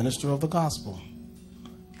until a minister of the gospel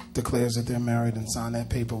declares that they're married and sign that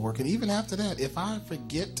paperwork. And even after that, if I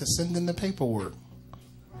forget to send in the paperwork,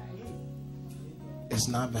 it's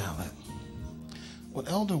not valid. When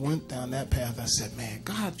Elder went down that path, I said, man,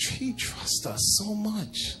 God, he trusts us so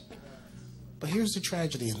much. But here's the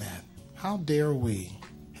tragedy in that. How dare we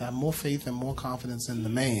have more faith and more confidence in the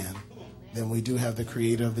man than we do have the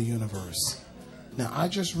creator of the universe? Now, I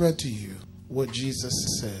just read to you what Jesus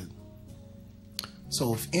said.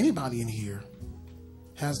 So if anybody in here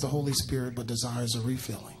has the Holy Spirit but desires a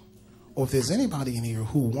refilling, or if there's anybody in here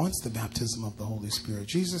who wants the baptism of the Holy Spirit,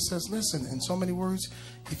 Jesus says, listen, in so many words,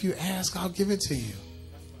 if you ask, I'll give it to you.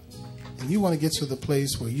 And you want to get to the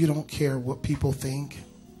place where you don't care what people think.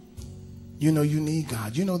 You know you need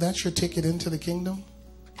God. You know that's your ticket into the kingdom.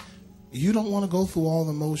 You don't want to go through all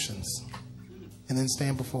the motions and then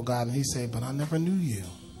stand before God and he say, but I never knew you.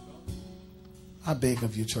 I beg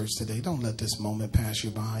of you, church, today, don't let this moment pass you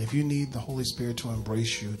by. If you need the Holy Spirit to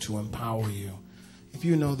embrace you, to empower you, if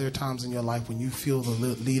you know there are times in your life when you feel the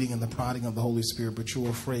leading and the prodding of the Holy Spirit, but you're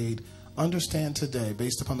afraid, understand today,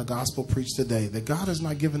 based upon the gospel preached today, that God has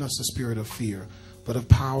not given us a spirit of fear, but of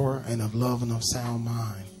power and of love and of sound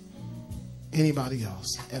mind. Anybody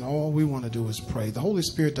else? And all we want to do is pray. The Holy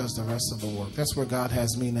Spirit does the rest of the work. That's where God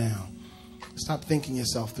has me now. Stop thinking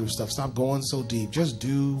yourself through stuff. Stop going so deep. Just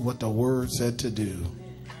do what the word said to do.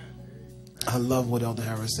 I love what Elder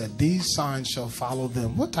Harris said. These signs shall follow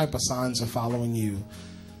them. What type of signs are following you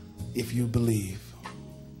if you believe?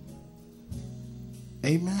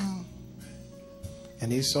 Amen.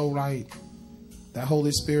 And he's so right. That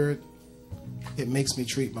Holy Spirit, it makes me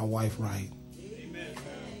treat my wife right.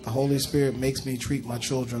 The Holy Spirit makes me treat my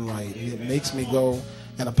children right. It makes me go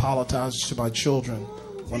and apologize to my children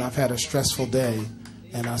when I've had a stressful day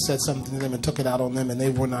and I said something to them and took it out on them and they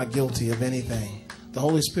were not guilty of anything. The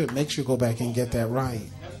Holy Spirit makes you go back and get that right.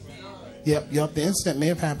 Yep. The incident may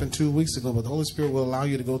have happened 2 weeks ago, but the Holy Spirit will allow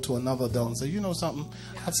you to go to another adult and say, you know something,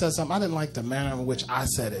 I said something, I didn't like the manner in which I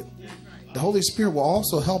said it. The Holy Spirit will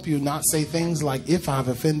also help you not say things like, if I've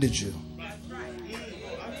offended you.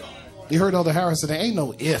 You heard Elder Harris say, there ain't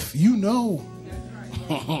no if, you know.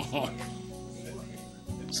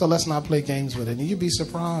 So let's not play games with it. And you'd be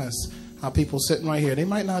surprised how people sitting right here, they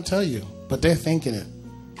might not tell you, but they're thinking it.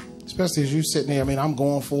 Especially as you sitting there, I mean, I'm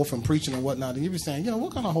going forth and preaching and whatnot, and you be saying, you know,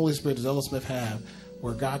 what kind of Holy Spirit does Elder Smith have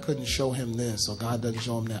where God couldn't show him this or God doesn't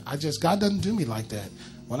show him that? God doesn't do me like that.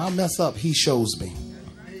 When I mess up, he shows me.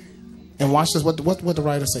 And watch this, what the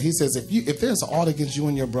writer said. He says, if there's an ought against you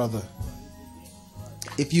and your brother,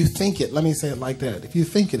 if you think it, let me say it like that. If you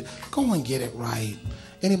think it, go and get it right.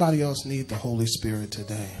 Anybody else need the Holy Spirit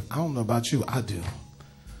today? I don't know about you. I do.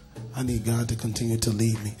 I need God to continue to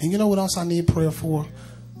lead me. And you know what else I need prayer for?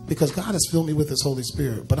 Because God has filled me with his Holy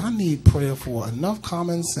Spirit. But I need prayer for enough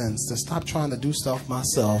common sense to stop trying to do stuff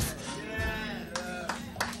myself.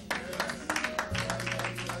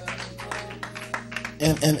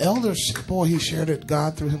 And Elder, boy, he shared it,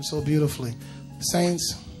 God, through him so beautifully.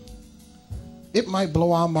 Saints, it might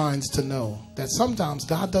blow our minds to know that sometimes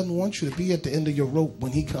God doesn't want you to be at the end of your rope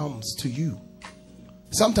when he comes to you.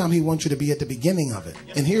 Sometimes he wants you to be at the beginning of it.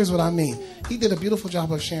 And here's what I mean. He did a beautiful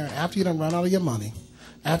job of sharing. After you done run out of your money,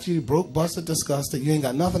 after you broke, busted, disgusted, you ain't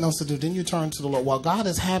got nothing else to do, then you turn to the Lord. While God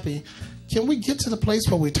is happy, can we get to the place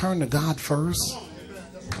where we turn to God first?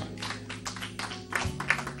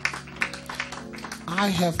 I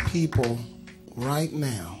have people right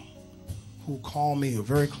now who call me or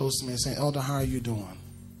very close to me and say, Elder, how are you doing?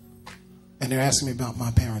 And they're asking me about my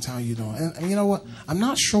parents. How are you doing? And you know what? I'm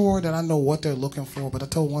not sure that I know what they're looking for, but I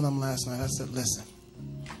told one of them last night, I said, listen,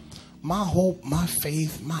 my hope, my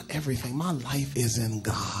faith, my everything, my life is in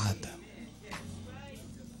God.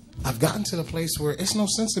 I've gotten to the place where it's no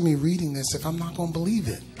sense in me reading this if I'm not going to believe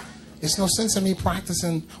it. It's no sense in me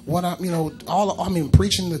practicing what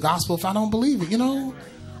preaching the gospel if I don't believe it, you know.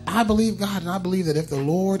 I believe God, and I believe that if the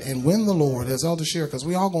Lord, and when the Lord, as Elder shared, because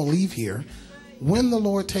we all going to leave here, when the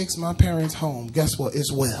Lord takes my parents home, guess what?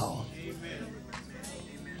 It's well.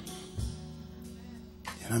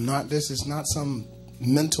 And this is not some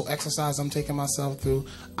mental exercise I'm taking myself through.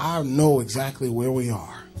 I know exactly where we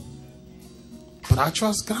are. But I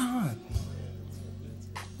trust God.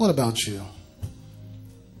 What about you?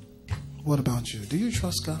 What about you? Do you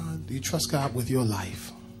trust God? Do you trust God with your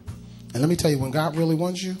life? And let me tell you, when God really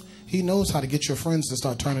wants you, he knows how to get your friends to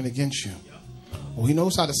start turning against you. Well, he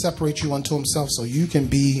knows how to separate you unto himself so you can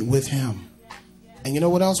be with him. And you know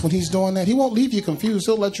what else? When he's doing that, he won't leave you confused.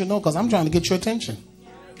 He'll let you know, because I'm trying to get your attention.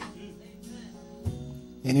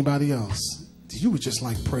 Anybody else? You would just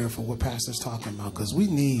like prayer for what Pastor's talking about, because we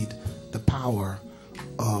need the power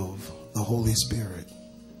of the Holy Spirit.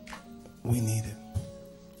 We need it.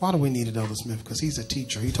 Why do we need it, Elder Smith? Because he's a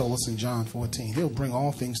teacher. He told us in John 14, he'll bring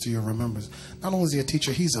all things to your remembrance. Not only is he a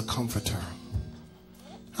teacher, he's a comforter.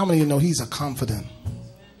 How many of you know he's a confidant?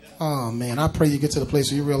 Oh, man, I pray you get to the place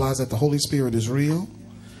where you realize that the Holy Spirit is real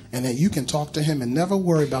and that you can talk to him and never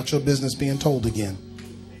worry about your business being told again.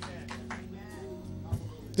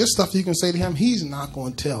 This stuff you can say to him, he's not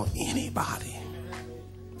going to tell anybody.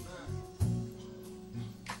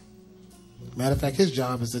 Matter of fact, his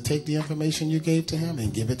job is to take the information you gave to him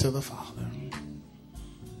and give it to the Father.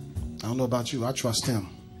 I don't know about you. I trust him.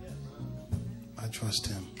 I trust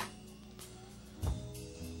him.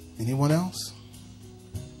 Anyone else?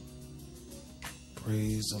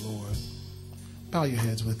 Praise the Lord. Bow your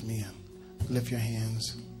heads with me and lift your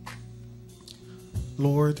hands.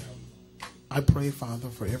 Lord, I pray, Father,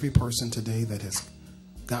 for every person today that has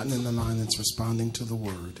gotten in the line that's responding to the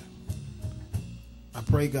word. I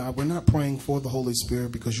pray, God, we're not praying for the Holy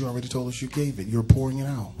Spirit because you already told us you gave it. You're pouring it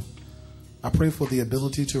out. I pray for the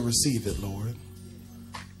ability to receive it, Lord.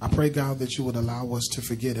 I pray, God, that you would allow us to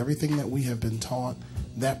forget everything that we have been taught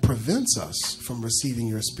that prevents us from receiving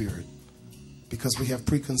your Spirit because we have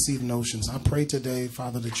preconceived notions. I pray today,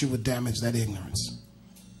 Father, that you would damage that ignorance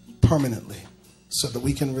permanently so that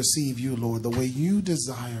we can receive you, Lord, the way you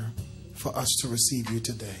desire for us to receive you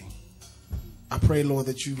today. I pray, Lord,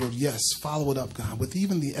 that you will, yes, follow it up, God, with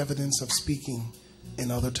even the evidence of speaking in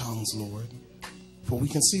other tongues, Lord. For we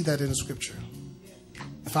can see that in the scripture.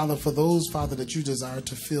 And Father, for those, Father, that you desire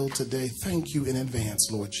to fill today, thank you in advance,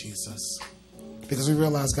 Lord Jesus. Because we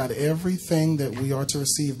realize, God, everything that we are to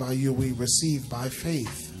receive by you, we receive by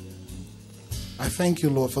faith. I thank you,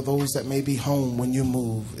 Lord, for those that may be home when you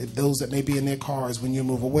move, those that may be in their cars when you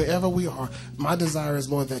move, or wherever we are. My desire is,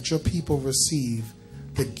 Lord, that your people receive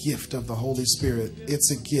the gift of the Holy Spirit.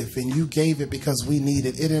 It's a gift, and you gave it because we need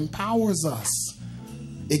it. It empowers us.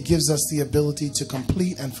 It gives us the ability to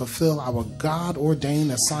complete and fulfill our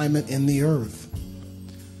God-ordained assignment in the earth.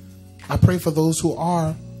 I pray for those who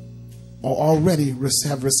are or already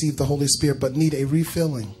have received the Holy Spirit but need a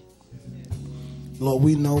refilling. Lord,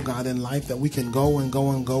 we know, God, in life that we can go and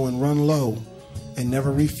go and go and run low and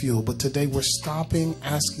never refuel. But today we're stopping,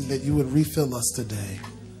 asking that you would refill us today.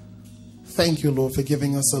 Thank you, Lord, for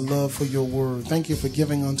giving us a love for your word. Thank you for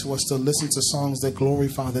giving unto us to listen to songs that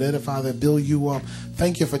glorify, that edify, that build you up.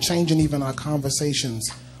 Thank you for changing even our conversations,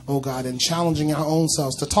 oh God, and challenging our own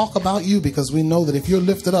selves to talk about you, because we know that if you're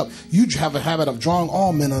lifted up, you have a habit of drawing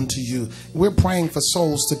all men unto you. We're praying for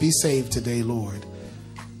souls to be saved today, Lord.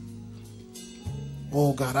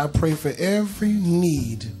 Oh God, I pray for every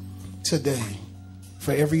need today,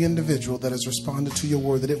 for every individual that has responded to your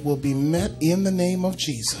word, that it will be met in the name of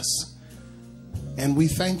Jesus. And we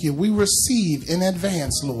thank you. We receive in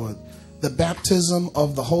advance, Lord, the baptism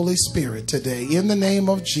of the Holy Spirit today. In the name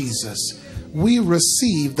of Jesus, we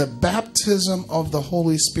receive the baptism of the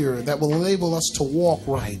Holy Spirit that will enable us to walk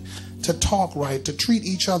right, to talk right, to treat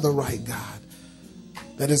each other right, God.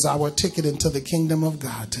 That is our ticket into the kingdom of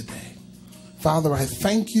God today. Father, I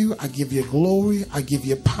thank you. I give you glory. I give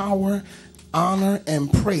you power, honor,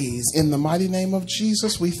 and praise. In the mighty name of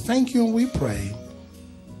Jesus, we thank you and we pray.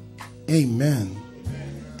 Amen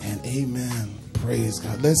and amen. Praise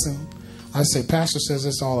God. Listen, I say, Pastor says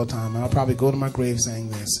this all the time, and I'll probably go to my grave saying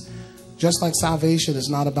this. Just like salvation is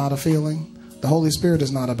not about a feeling, the Holy Spirit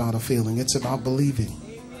is not about a feeling. It's about believing.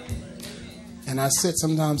 And I sit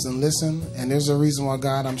sometimes and listen, and there's a reason why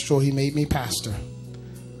God, I'm sure he made me pastor.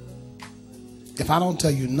 If I don't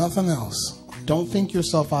tell you nothing else, don't think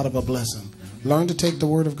yourself out of a blessing. Learn to take the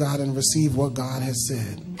word of God and receive what God has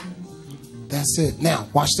said. That's it. Now,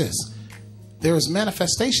 watch this. There is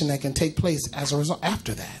manifestation that can take place as a result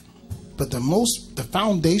after that. But the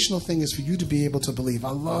foundational thing is for you to be able to believe.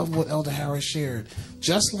 I love what Elder Harris shared.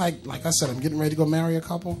 Just like I said, I'm getting ready to go marry a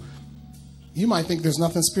couple. You might think there's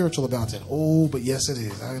nothing spiritual about that. Oh, but yes, it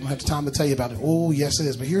is. I don't have time to tell you about it. Oh, yes, it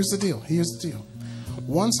is. But here's the deal. Here's the deal.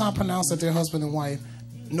 Once I pronounce that they're husband and wife,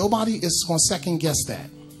 nobody is going to second guess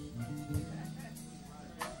that.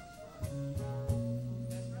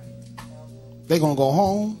 They're going to go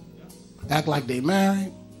home, act like they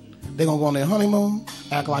married. They're going to go on their honeymoon,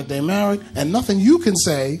 act like they married. And nothing you can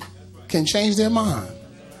say can change their mind.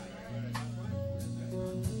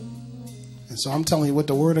 And so I'm telling you, with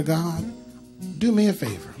the word of God, do me a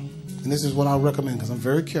favor. And this is what I recommend, because I'm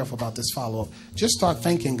very careful about this follow-up. Just start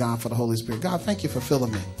thanking God for the Holy Spirit. God, thank you for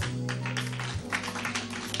filling me.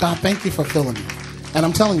 God, thank you for filling me. And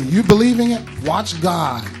I'm telling you, you believing it, watch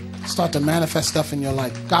God start to manifest stuff in your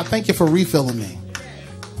life. God, thank you for refilling me.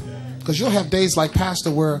 Because you'll have days like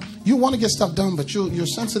Pastor where you want to get stuff done, but you're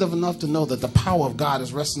sensitive enough to know that the power of God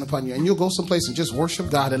is resting upon you. And you'll go someplace and just worship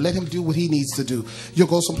God and let him do what he needs to do. You'll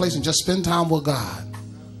go someplace and just spend time with God.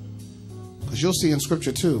 Because you'll see in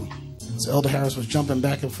scripture too. So Elder Harris was jumping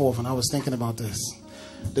back and forth, and I was thinking about this.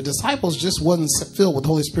 The disciples just wasn't filled with the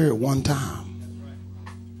Holy Spirit one time.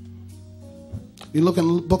 You look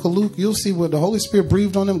in the book of Luke, you'll see where the Holy Spirit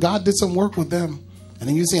breathed on them. God did some work with them. And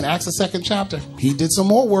then you see in Acts the 2nd chapter, he did some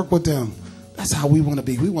more work with them. That's how we want to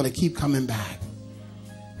be. We want to keep coming back.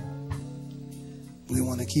 We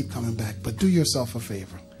want to keep coming back. But do yourself a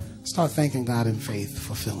favor. Start thanking God in faith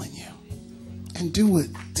for filling you. And do it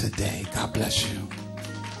today. God bless you.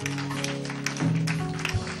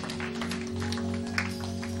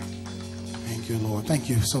 Thank you, Lord. Thank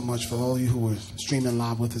you so much for all of you who are streaming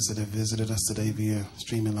live with us that have visited us today via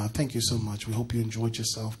streaming live. Thank you so much. We hope you enjoyed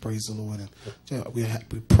yourself. Praise the Lord. And we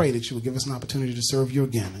pray that you will give us an opportunity to serve you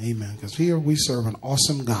again. Amen. Because here we serve an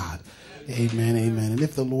awesome God. Amen, amen. And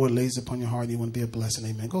if the Lord lays upon your heart and you want to be a blessing,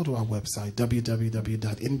 amen, go to our website, www.nbhop.org.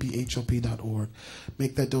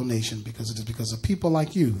 Make that donation, because it is because of people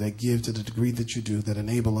like you that give to the degree that you do that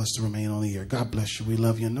enable us to remain on the air. God bless you. We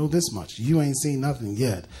love you. And know this much. You ain't seen nothing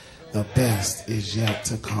yet. The best is yet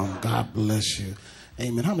to come. God bless you.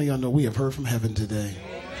 Amen. How many of y'all know we have heard from heaven today?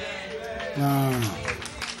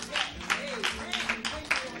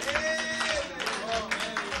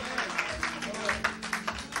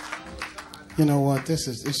 You know what?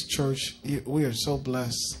 This church, we are so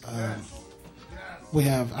blessed. I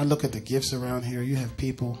look at the gifts around here. You have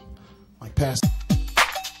people like Pastor.